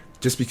either.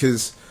 Just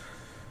because,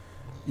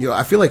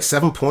 I feel like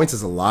 7 points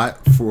is a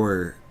lot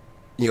for,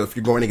 if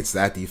you're going against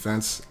that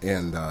defense,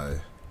 and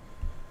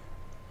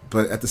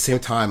but at the same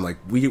time, like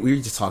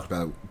we just talked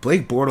about it,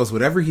 Blake Bortles,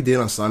 whatever he did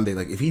on Sunday,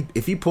 like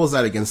if he pulls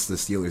that against the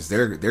Steelers,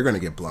 they're going to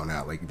get blown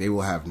out. Like, they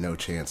will have no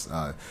chance.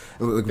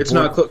 It's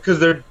not close, because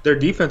their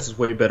defense is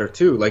way better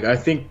too. Like, I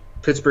think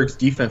Pittsburgh's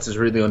defense is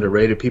really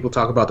underrated. People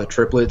talk about the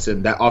triplets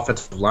and that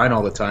offensive line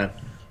all the time.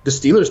 The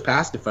Steelers'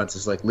 pass defense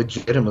is like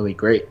legitimately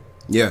great.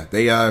 Yeah,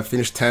 they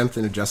finished 10th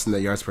in adjusting the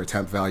yards per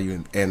attempt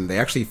value, and they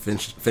actually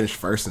finished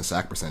first in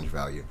sack percentage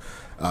value,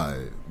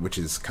 which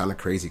is kind of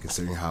crazy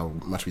considering how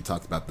much we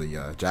talked about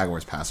the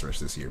Jaguars' pass rush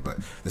this year. But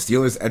the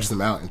Steelers edged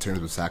them out in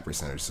terms of sack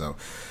percentage. So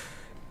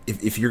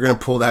if you're going to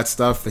pull that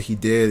stuff that he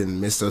did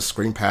and miss those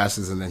screen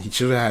passes, and then he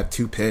should have had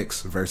 2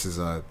 picks versus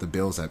the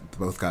Bills that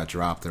both got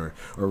dropped, or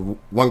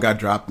one got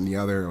dropped and the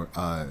other,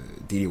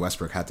 D.D.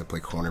 Westbrook had to play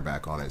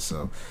cornerback on it.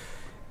 So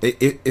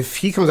if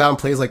he comes out and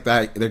plays like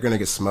that, they're going to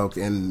get smoked.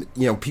 And,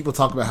 people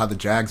talk about how the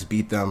Jags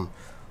beat them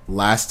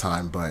last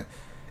time, but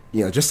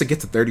just to get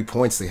to 30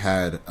 points, they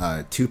had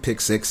 2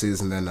 pick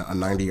sixes and then a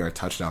 90-yard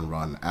touchdown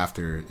run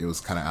after it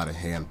was kind of out of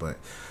hand. But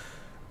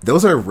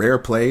those are rare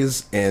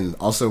plays, and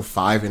also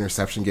 5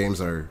 interception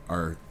games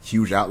are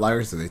huge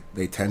outliers.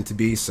 They tend to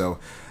be. So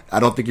I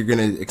don't think you're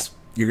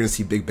gonna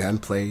see Big Ben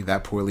play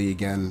that poorly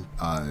again.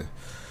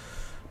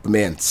 But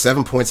man,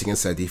 7 points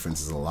against that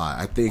defense is a lot.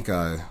 I think.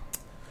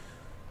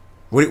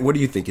 What are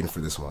you thinking for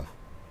this one?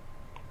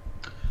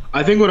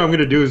 I think what I'm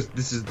gonna do is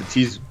this is the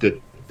tease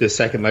the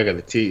second leg of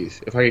the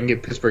tease. If I can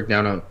get Pittsburgh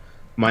down on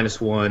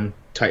 -1,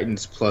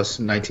 Titans plus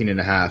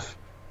 19.5,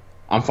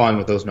 I'm fine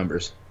with those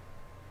numbers.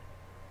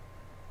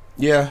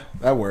 Yeah,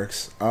 that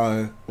works.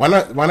 Why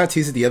not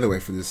tease it the other way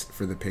for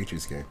the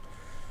Patriots game?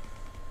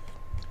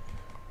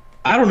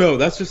 I don't know.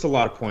 That's just a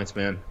lot of points,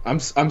 man. I'm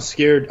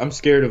scared. I'm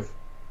scared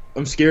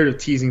of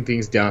teasing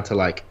things down to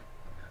like,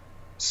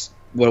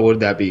 what would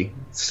that be?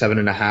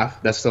 7.5.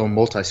 That's still a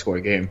multi-score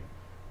game.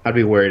 I'd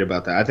be worried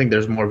about that. I think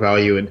there's more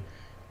value in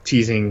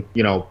teasing,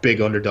 big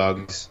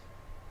underdogs,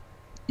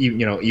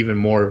 even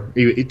more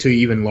to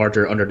even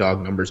larger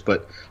underdog numbers.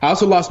 But I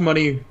also lost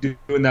money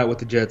doing that with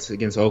the Jets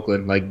against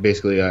Oakland. Like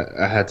basically,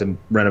 I had to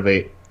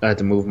renovate. I had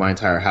to move my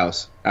entire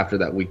house after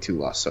that week 2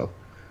 loss. So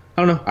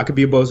I don't know. I could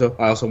be a bozo.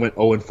 I also went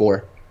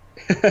 0-4.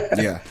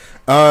 Yeah.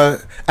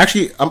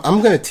 Actually,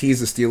 I'm gonna tease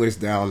the Steelers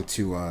down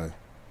to a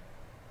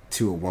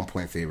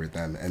 1-point favorite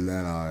then, and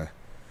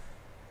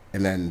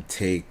then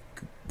take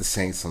the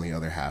Saints on the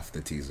other half,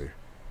 the teaser.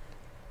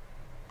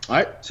 All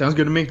right, sounds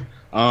good to me.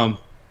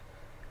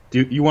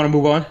 Do you want to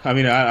move on? I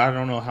mean, I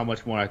don't know how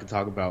much more I can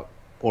talk about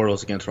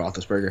Bortles against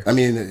Roethlisberger. I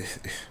mean,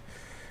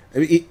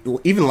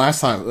 even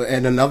last time,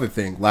 and another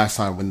thing, last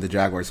time when the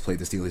Jaguars played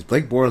the Steelers,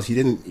 Blake Bortles he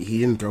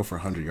didn't throw for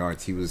 100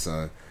 yards. He was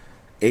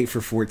 8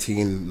 for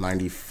 14,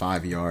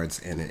 95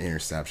 yards, and an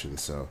interception.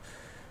 So,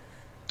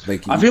 I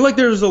feel like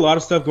there's a lot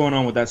of stuff going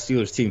on with that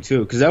Steelers team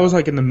too, because that was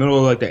like in the middle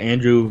of like the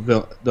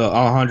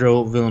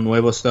Alejandro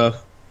Villanueva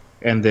stuff,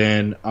 and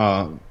then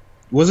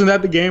wasn't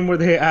that the game where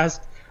they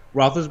asked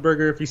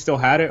Roethlisberger if he still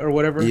had it or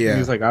whatever? Yeah. He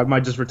was like, I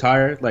might just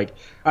retire. Like,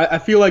 I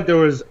feel like there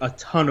was a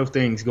ton of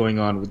things going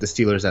on with the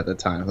Steelers at the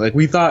time. Like,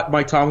 we thought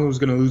Mike Tomlin was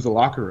going to lose the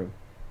locker room.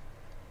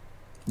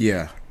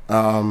 Yeah.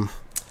 But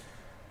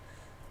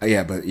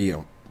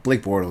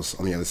Blake Bortles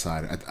on the other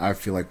side, I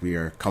feel like we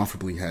are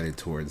comfortably headed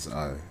towards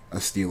a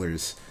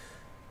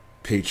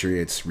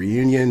Steelers-Patriots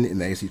reunion in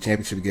the AFC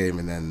Championship game,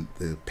 and then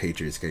the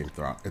Patriots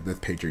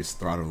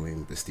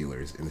throttling the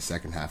Steelers in the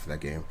second half of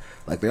that game,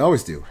 like they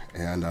always do,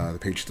 and the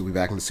Patriots will be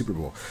back in the Super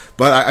Bowl.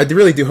 But I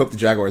really do hope the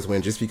Jaguars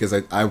win, just because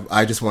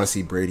I just want to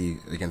see Brady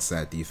against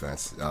that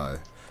defense.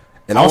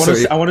 And I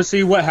want to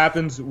see what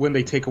happens when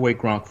they take away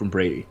Gronk from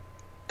Brady,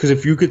 because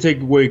if you could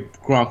take away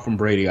Gronk from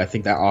Brady, I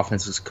think that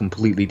offense is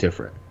completely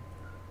different.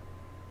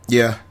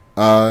 Yeah.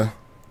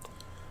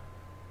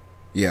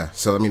 Yeah.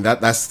 So I mean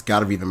that's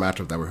got to be the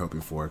matchup that we're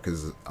hoping for,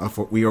 because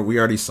we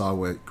already saw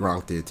what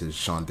Gronk did to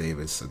Sean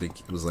Davis. I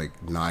think it was like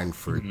 9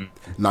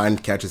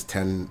 catches,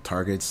 10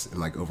 targets, and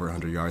like over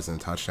 100 yards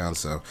and a touchdown.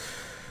 So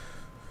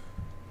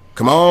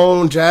come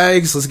on,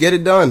 Jags, let's get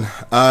it done.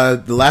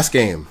 The last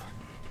game,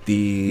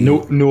 the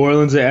New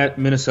Orleans at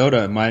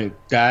Minnesota. My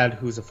dad,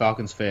 who's a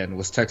Falcons fan,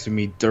 was texting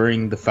me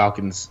during the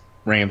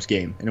Falcons-Rams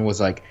game, and it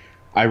was like,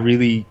 I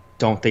really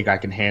don't think I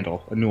can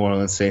handle a New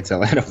Orleans Saints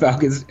Atlanta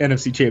Falcons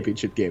NFC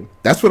Championship game.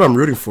 That's what I'm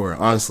rooting for,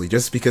 honestly,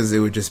 just because it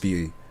would just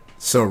be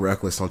so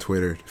reckless on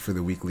Twitter for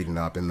the week leading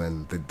up, and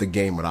then the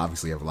game would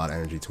obviously have a lot of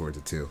energy towards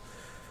it too.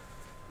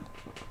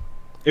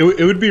 It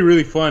would be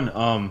really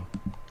fun.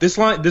 This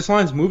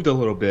line's moved a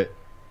little bit,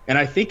 and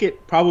I think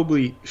it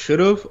probably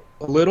should have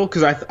a little,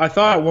 because I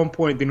thought at one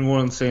point the New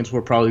Orleans Saints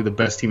were probably the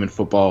best team in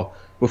football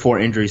before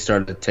injuries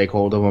started to take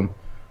hold of them.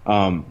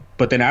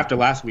 But then after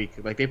last week,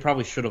 like, they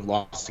probably should have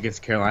lost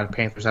against Carolina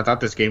Panthers. I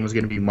thought this game was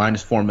going to be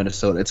 -4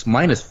 Minnesota. It's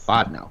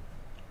 -5 now.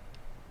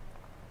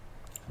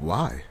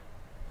 Why?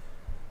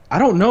 I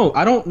don't know.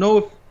 I don't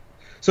know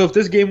if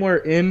this game were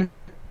in,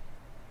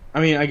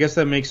 I mean, I guess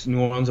that makes New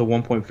Orleans a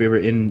 1-point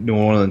favorite in New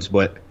Orleans,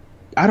 but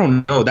I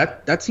don't know.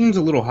 That seems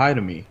a little high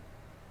to me.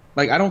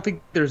 Like, I don't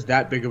think there's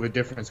that big of a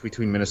difference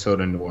between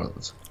Minnesota and New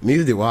Orleans.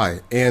 Neither do I.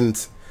 And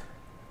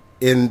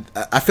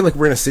I feel like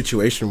we're in a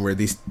situation where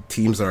these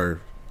teams are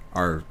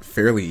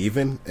fairly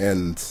even,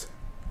 and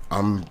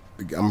I'm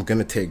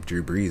gonna take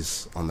Drew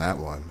Brees on that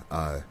one.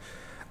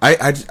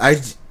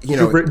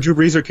 Drew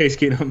Brees or Case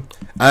Keenum.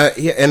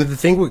 Yeah, and the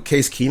thing with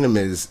Case Keenum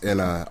is,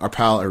 and our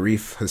pal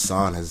Arif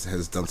Hassan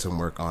has done some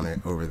work on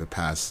it over the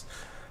past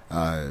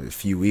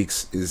few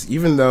weeks, is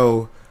even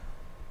though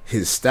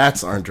his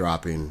stats aren't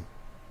dropping,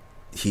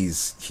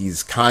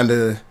 he's kind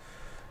of,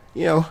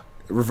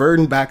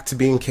 reverting back to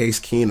being Case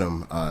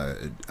Keenum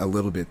a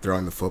little bit,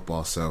 throwing the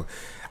football. So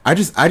I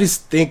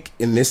just think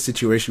in this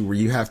situation where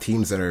you have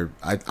teams that are,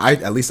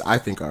 at least I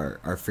think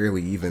are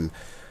fairly even,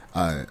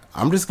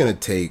 I'm just gonna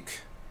take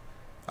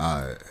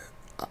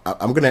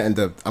I'm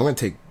gonna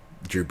take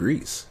Drew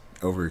Brees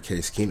over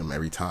Case Keenum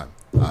every time.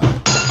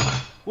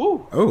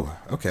 Woo! Oh,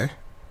 okay.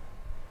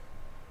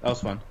 That was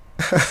fun.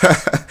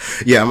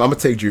 Yeah, I'm gonna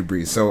take Drew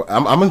Brees. So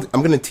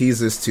I'm gonna tease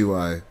this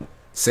to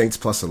Saints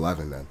plus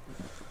 11 then.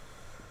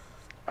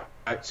 All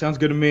right, sounds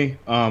good to me.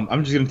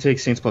 I'm just gonna take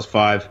Saints plus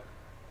 5.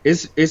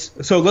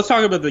 So let's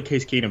talk about the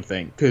Case Keenum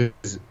thing,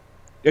 because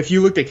if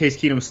you looked at Case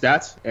Keenum's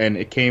stats and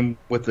it came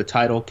with the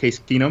title Case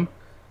Keenum,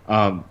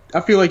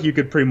 I feel like you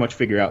could pretty much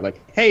figure out, like,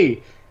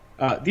 hey,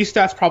 these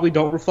stats probably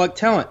don't reflect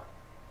talent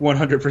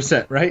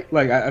 100%, right?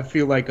 Like, I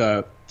feel like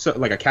a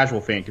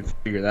casual fan can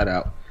figure that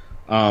out.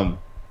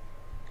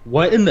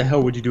 What in the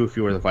hell would you do if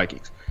you were the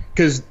Vikings?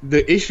 Because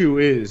the issue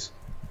is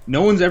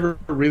no one's ever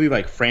really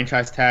like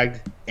franchise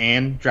tagged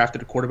and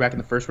drafted a quarterback in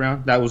the first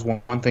round. That was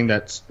one thing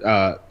that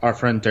our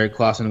friend Derek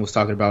Clausen was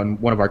talking about in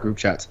one of our group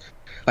chats.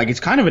 Like, it's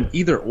kind of an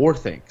either or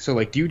thing. So,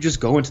 like, do you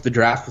just go into the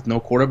draft with no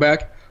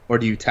quarterback, or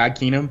do you tag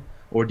Keenum,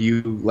 or do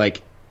you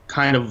like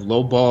kind of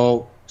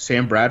lowball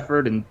Sam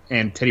Bradford and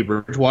Teddy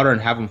Bridgewater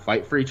and have them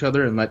fight for each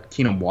other and let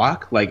Keenum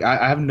walk? Like,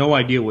 I have no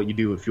idea what you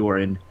do if you're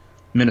in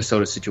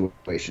Minnesota's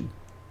situation.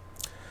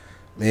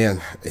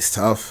 Man, it's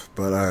tough,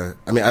 but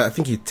I mean, I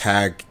think you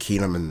tag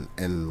Keenum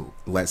and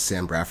let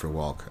Sam Bradford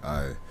walk,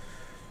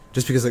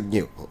 just because, like,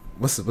 you know,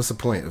 what's the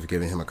point of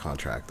giving him a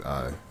contract?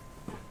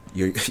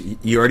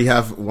 You already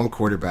have one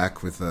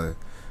quarterback with a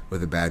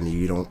bad knee.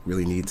 You don't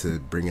really need to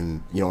bring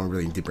him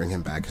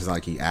back, because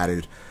like he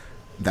added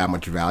that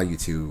much value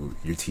to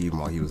your team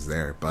while he was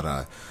there.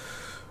 But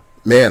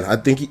man, I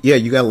think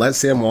you gotta let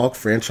Sam walk,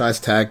 franchise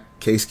tag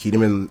Case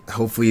Keenum, and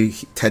hopefully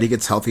Teddy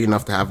gets healthy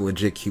enough to have a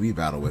legit QB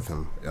battle with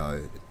him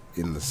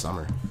in the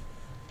summer.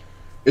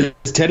 Is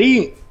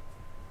Teddy?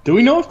 Do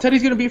we know if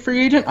Teddy's going to be a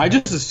free agent? I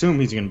just assume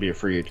he's going to be a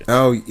free agent.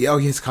 Oh,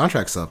 his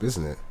contract's up,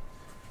 isn't it?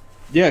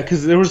 Yeah,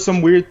 because there was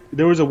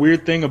a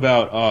weird thing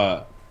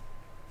about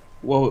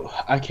well,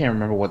 I can't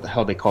remember what the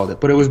hell they called it,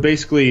 but it was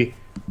basically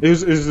it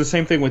was the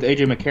same thing with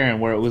AJ McCarron,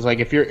 where it was like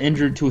if you're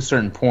injured to a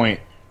certain point,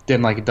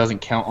 then like it doesn't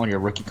count on your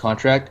rookie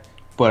contract.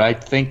 But I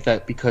think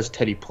that because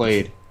Teddy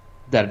played,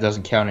 that it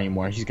doesn't count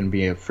anymore. He's going to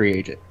be a free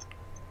agent.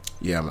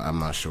 Yeah, I'm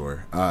not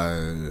sure.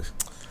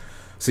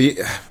 So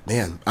yeah,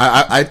 man,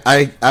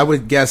 I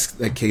would guess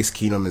that Case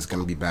Keenum is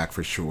going to be back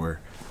for sure.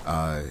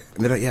 And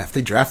then if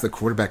they draft the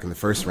quarterback in the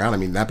first round, I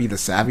mean, that'd be the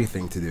savvy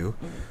thing to do.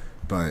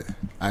 But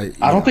I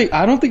don't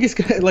think it's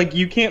gonna, like,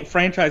 you can't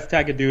franchise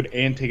tag a dude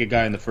and take a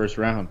guy in the first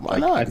round. Why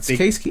not? It's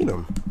Case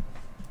Keenum.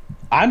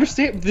 I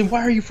understand. Then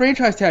why are you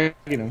franchise tagging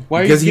him?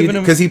 Why are you giving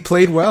him? Because he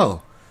played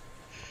well.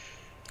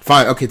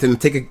 Fine, okay, then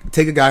take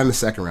a guy in the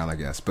second round, I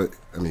guess. But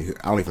I mean,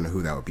 I don't even know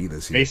who that would be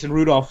this year. Mason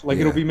Rudolph,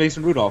 it'll be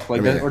Mason Rudolph,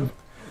 or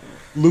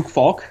Luke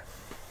Falk.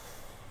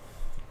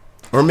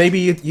 Or maybe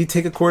you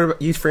take a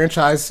quarterback, you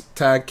franchise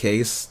tag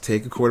Case,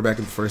 take a quarterback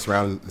in the first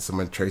round, and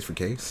someone trades for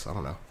Case. I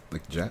don't know,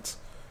 like the Jets.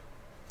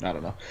 I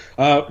don't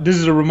know. This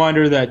is a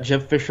reminder that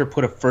Jeff Fisher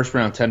put a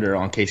first-round tender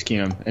on Case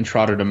Keenum and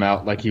trotted him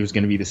out like he was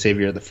going to be the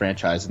savior of the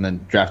franchise, and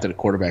then drafted a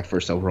quarterback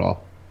first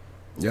overall.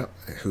 Yep,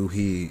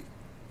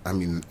 I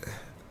mean,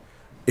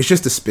 it's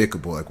just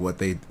despicable,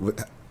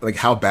 like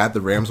how bad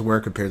the Rams were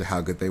compared to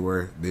how good they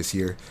were this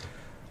year.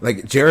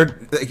 Like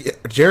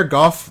Jared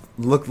Goff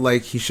looked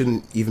like he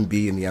shouldn't even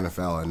be in the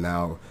NFL, and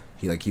now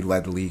he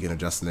led the league in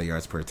adjusting the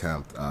yards per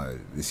attempt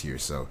this year.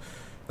 So,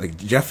 like,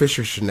 Jeff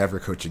Fisher should never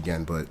coach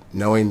again. But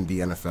knowing the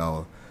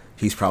NFL,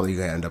 he's probably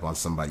going to end up on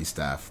somebody's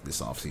staff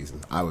this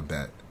offseason. I would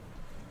bet.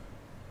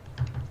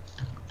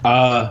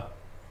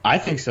 I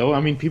think so. I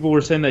mean, people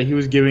were saying that he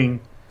was getting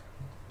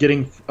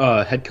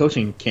head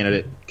coaching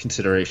candidate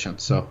consideration.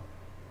 So,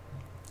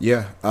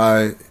 yeah,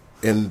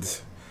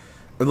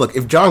 But look,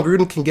 if John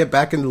Gruden can get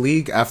back in the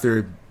league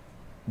after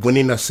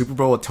winning a Super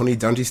Bowl with Tony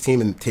Dungy's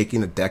team and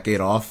taking a decade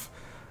off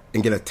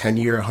and get a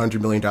 10-year,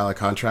 $100 million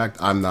contract,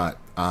 I'm not.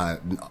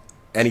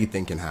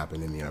 Anything can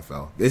happen in the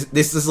NFL.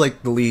 This is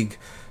like the league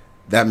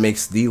that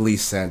makes the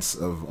least sense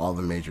of all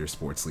the major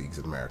sports leagues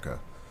in America.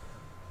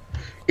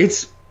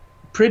 It's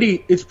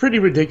pretty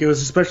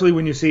ridiculous, especially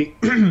when you see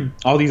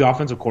all these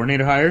offensive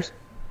coordinator hires.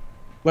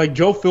 Like,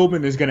 Joe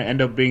Philbin is going to end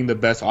up being the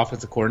best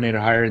offensive coordinator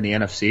hire in the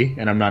NFC,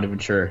 and I'm not even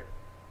sure.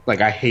 Like,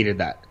 I hated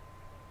that.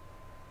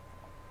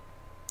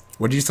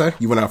 What did you say?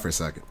 You went out for a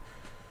second.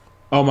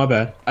 Oh, my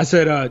bad. I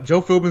said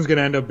Joe Philbin's going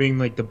to end up being,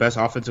 like, the best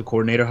offensive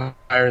coordinator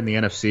hire in the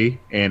NFC,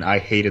 and I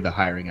hated the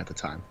hiring at the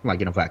time, like,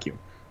 in a vacuum.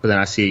 But then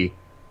I see,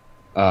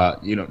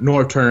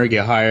 Norv Turner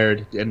get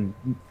hired, and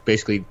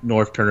basically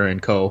Norv Turner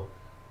and co.,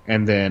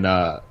 and then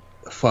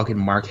fucking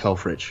Mark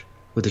Helfrich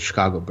with the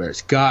Chicago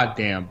Bears. God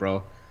damn,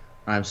 bro.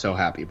 I'm so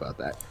happy about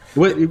that.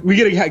 We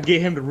gotta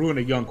get him to ruin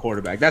a young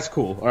quarterback. That's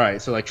cool. All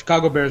right, so like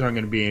Chicago Bears aren't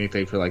gonna be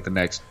anything for like the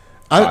next.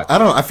 I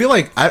don't know. I feel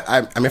like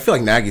I feel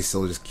like Nagy's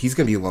still he's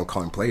gonna be the one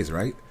calling plays,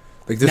 right?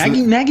 Like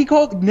Nagy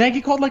called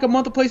like a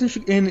month of plays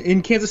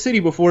in Kansas City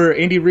before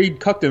Andy Reid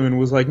cucked him and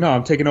was like, no,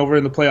 I'm taking over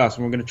in the playoffs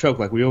and we're gonna choke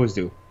like we always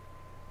do.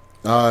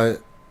 I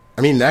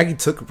mean, Nagy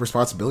took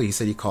responsibility. He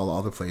said he called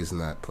all the plays in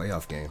that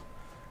playoff game.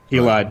 He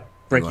lied.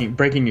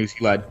 Breaking news.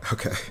 He lied.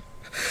 Okay.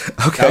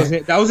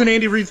 That was an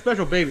Andy Reid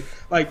special, baby.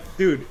 Like,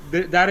 dude,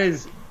 that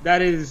is.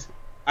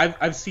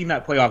 I've seen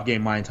that playoff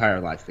game my entire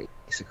life,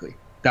 basically.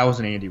 That was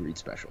an Andy Reid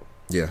special.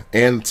 Yeah,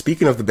 and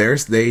speaking of the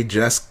Bears, they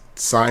just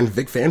signed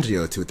Vic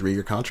Fangio to a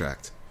 3-year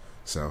contract.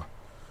 So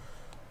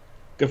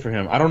good for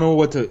him. I don't know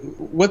what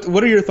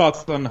are your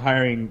thoughts on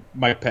hiring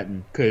Mike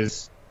Pettin?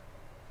 Because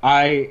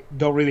I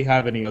don't really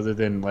have any other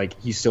than like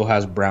he still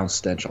has Brown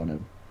stench on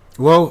him.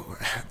 Well,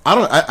 I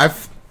don't.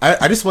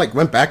 I just like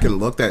went back and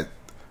looked at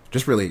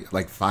just really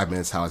like 5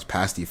 minutes how his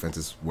past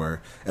defenses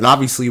were, and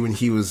obviously when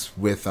he was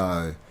with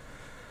the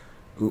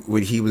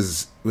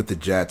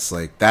Jets,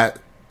 like that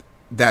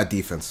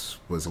defense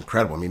was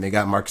incredible. I mean, they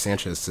got Mark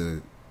Sanchez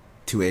to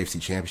 2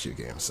 AFC Championship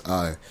games.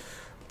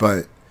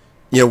 But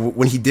you know,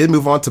 when he did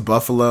move on to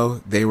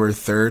Buffalo, they were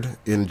third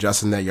in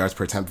adjusted net yards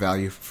per attempt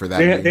value for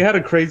that. They had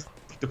a crazy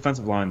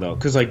defensive line though,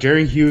 because like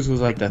Jerry Hughes was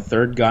like the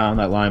third guy on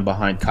that line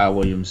behind Kyle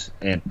Williams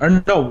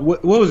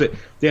what was it?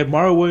 They had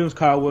Mario Williams,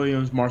 Kyle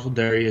Williams, Marcel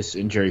Darius,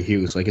 and Jerry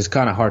Hughes. Like it's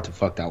kind of hard to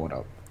fuck that one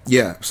up.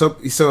 Yeah. So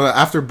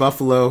after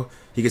Buffalo,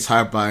 he gets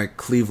hired by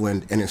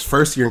Cleveland. In his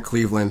first year in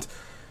Cleveland,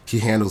 he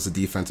handles the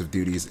defensive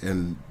duties,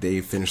 and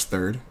they finished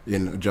third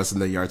in adjusted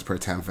net yards per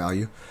attempt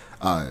value.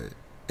 And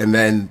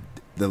then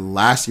the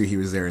last year he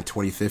was there in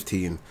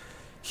 2015,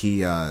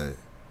 he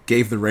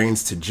gave the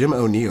reins to Jim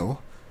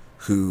O'Neill,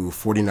 who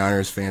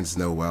 49ers fans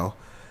know well,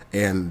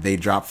 and they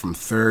dropped from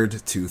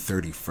 3rd to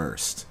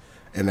 31st.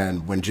 And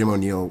then when Jim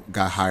O'Neill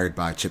got hired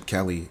by Chip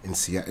Kelly in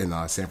San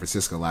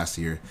Francisco last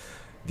year,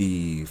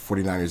 the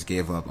 49ers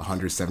gave up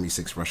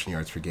 176 rushing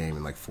yards per game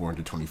and like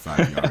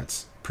 425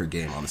 yards per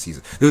game on the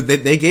season.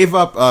 They gave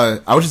up,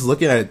 I was just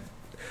looking at it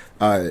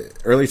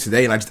earlier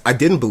today, and I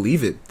didn't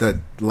believe it.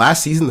 The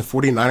last season, the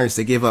 49ers,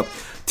 they gave up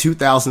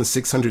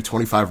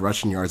 2,625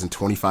 rushing yards and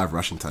 25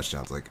 rushing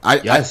touchdowns. Like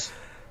Yes.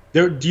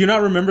 Do you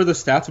not remember the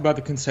stats about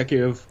the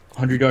consecutive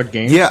 100-yard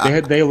games?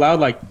 Yeah, they allowed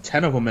like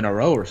 10 of them in a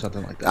row or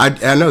something like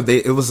that. I know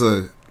it was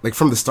like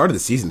from the start of the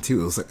season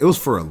too. It was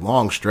for a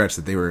long stretch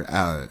that they were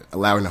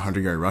allowing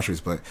 100-yard rushers,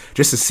 but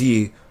just to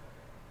see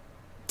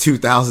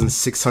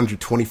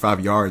 2,625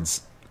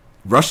 yards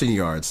rushing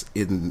yards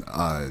in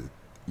I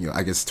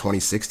guess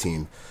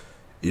 2016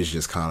 is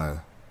just kind of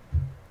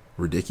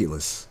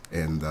ridiculous.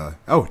 And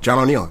John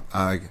O'Neill.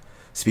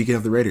 Speaking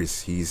of the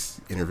Raiders,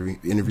 he's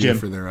interviewing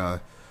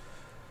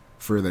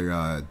for their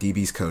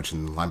DB's coach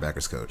and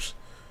linebackers coach.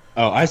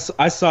 Oh, I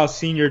saw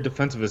senior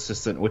defensive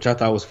assistant, which I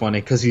thought was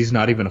funny because he's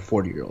not even a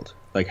 40-year-old.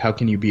 Like, how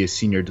can you be a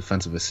senior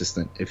defensive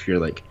assistant if your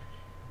like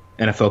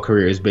NFL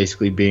career is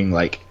basically being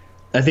like,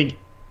 I think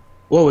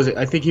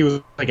he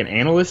was like an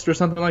analyst or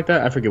something like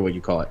that. I forget what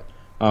you call it.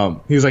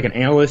 He was like an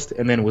analyst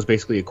and then was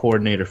basically a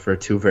coordinator for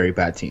 2 very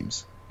bad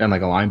teams and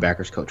like a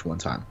linebackers coach one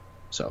time.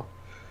 So,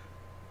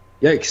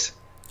 yikes.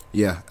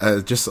 Yeah,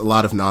 just a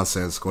lot of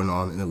nonsense going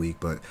on in the league,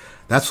 but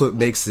that's what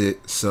makes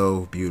it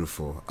so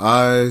beautiful.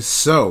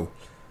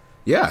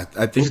 Yeah,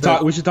 I think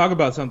we should talk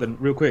about something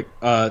real quick.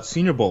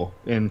 Senior Bowl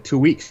in 2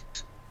 weeks.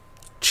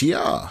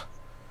 Chia.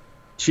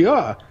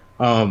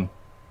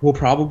 We'll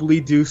probably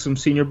do some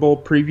Senior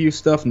Bowl preview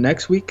stuff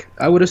next week,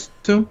 I would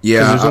assume.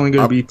 Yeah, there's only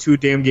going to be 2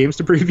 damn games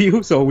to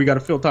preview, so we got to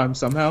fill time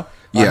somehow.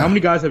 Yeah. How many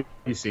guys have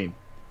you seen?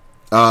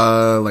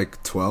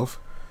 Like 12.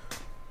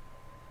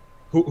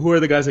 Who are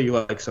the guys that you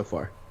like so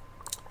far?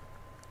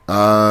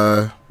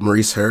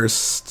 Maurice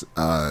Hurst,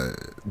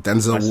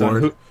 Denzel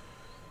Ward.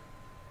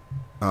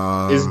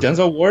 Is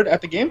Denzel Ward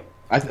at the game?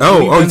 You're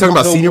talking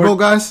about Senior Bowl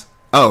guys?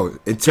 Oh,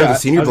 in terms of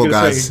Senior Bowl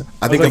guys,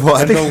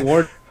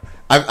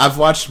 I've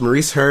watched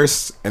Maurice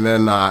Hurst, and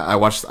then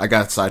I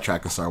got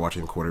sidetracked and started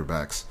watching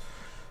quarterbacks.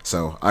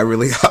 So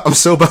I'm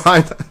so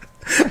behind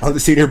on the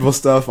Senior Bowl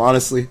stuff,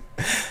 honestly.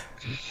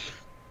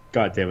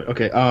 God damn it.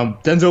 Okay.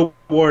 Denzel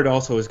Ward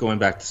also is going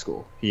back to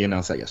school. He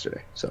announced that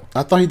yesterday. So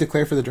I thought he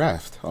declared for the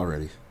draft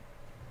already.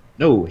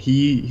 No,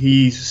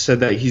 he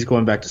said that he's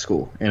going back to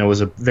school, and it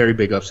was a very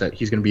big upset.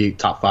 He's going to be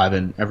top 5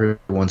 in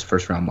everyone's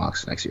first round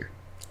mocks next year.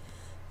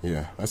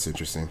 Yeah, that's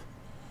interesting.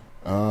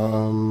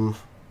 All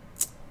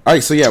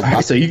right, so yeah. All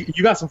right, so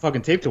you got some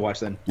fucking tape to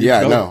watch then.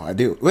 Yeah, no, I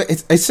do.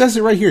 It says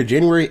it right here,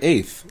 January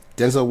 8th.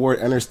 Denzel Ward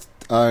enters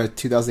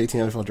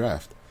 2018 NFL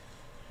Draft.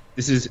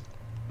 This is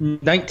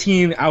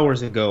 19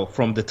 hours ago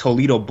from the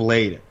Toledo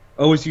Blade.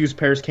 OSU's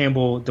Paris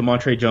Campbell,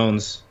 DeMontre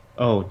Jones.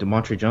 Oh,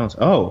 DeMontre Jones.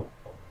 Oh,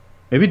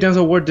 maybe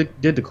Denzel Ward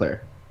did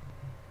declare.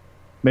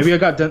 Maybe I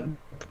got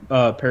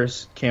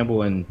Paris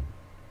Campbell and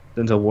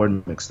Denzel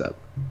Ward mixed up.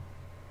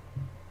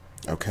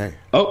 Okay.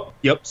 Oh,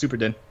 yep, super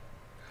did.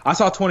 I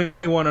saw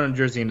 21 on a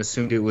jersey and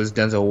assumed it was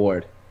Denzel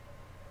Ward.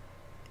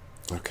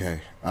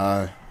 Okay.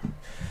 I'm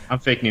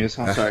fake news.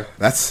 I'm sorry.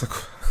 That's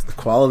the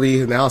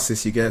quality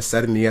analysis you get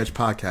Set in the Edge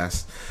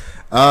podcast.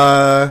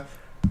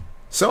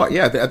 So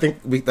yeah, I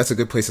think that's a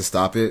good place to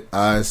stop it.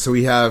 So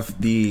we have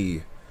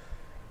the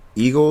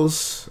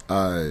Eagles.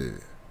 I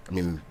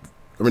mean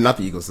not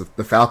the Eagles.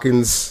 The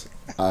Falcons.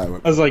 I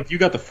was like, you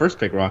got the first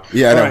pick wrong.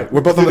 Yeah, I know. Right,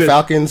 we're both on the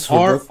Falcons.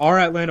 Our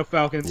Atlanta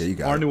Falcons. Yeah, you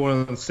got our it. New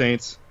Orleans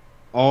Saints.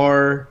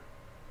 Our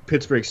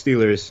Pittsburgh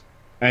Steelers.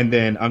 And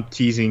then I'm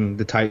teasing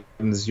the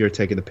Titans. You're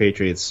taking the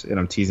Patriots, and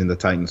I'm teasing the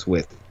Titans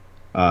with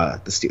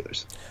the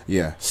Steelers.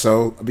 Yeah.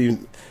 So I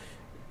mean,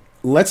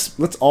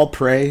 let's all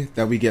pray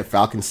that we get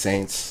Falcons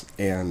Saints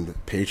and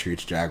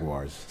Patriots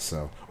Jaguars.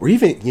 So, or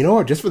even, you know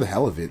what, just for the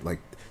hell of it, like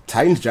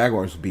Titans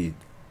Jaguars would be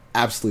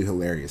absolutely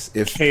hilarious.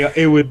 If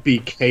it would be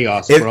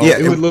chaos, bro.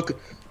 It would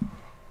look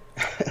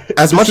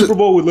as the much Super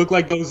Bowl would look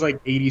like those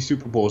like 80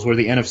 Super Bowls where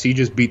the NFC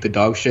just beat the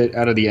dog shit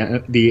out of the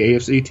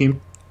AFC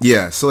team.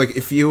 Yeah, so like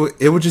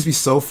it would just be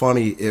so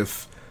funny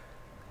if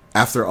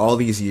after all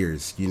these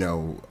years, you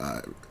know,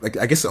 like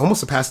I guess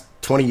almost the past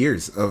 20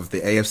 years of the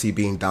AFC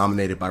being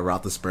dominated by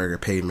Roethlisberger,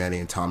 Peyton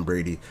Manning, and Tom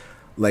Brady,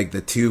 like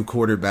the two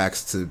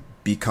quarterbacks to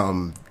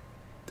become,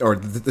 or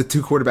the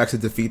two quarterbacks to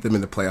defeat them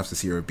in the playoffs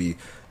this year would be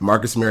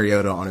Marcus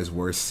Mariota on his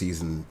worst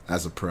season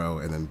as a pro,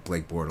 and then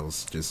Blake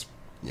Bortles just,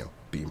 you know,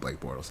 being Blake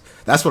Bortles.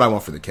 That's what I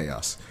want for the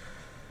chaos.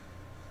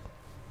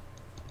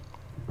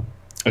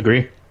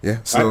 Agree. Yeah.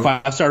 So all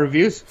right, 5-star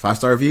reviews.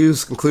 5-star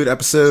reviews conclude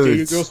episodes. Steal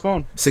your girl's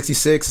phone.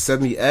 66 to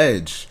 70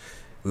 Edge.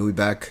 We'll be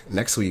back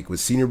next week with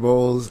Senior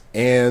Bowls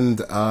and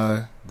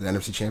the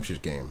NFC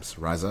Championship games.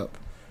 Rise up.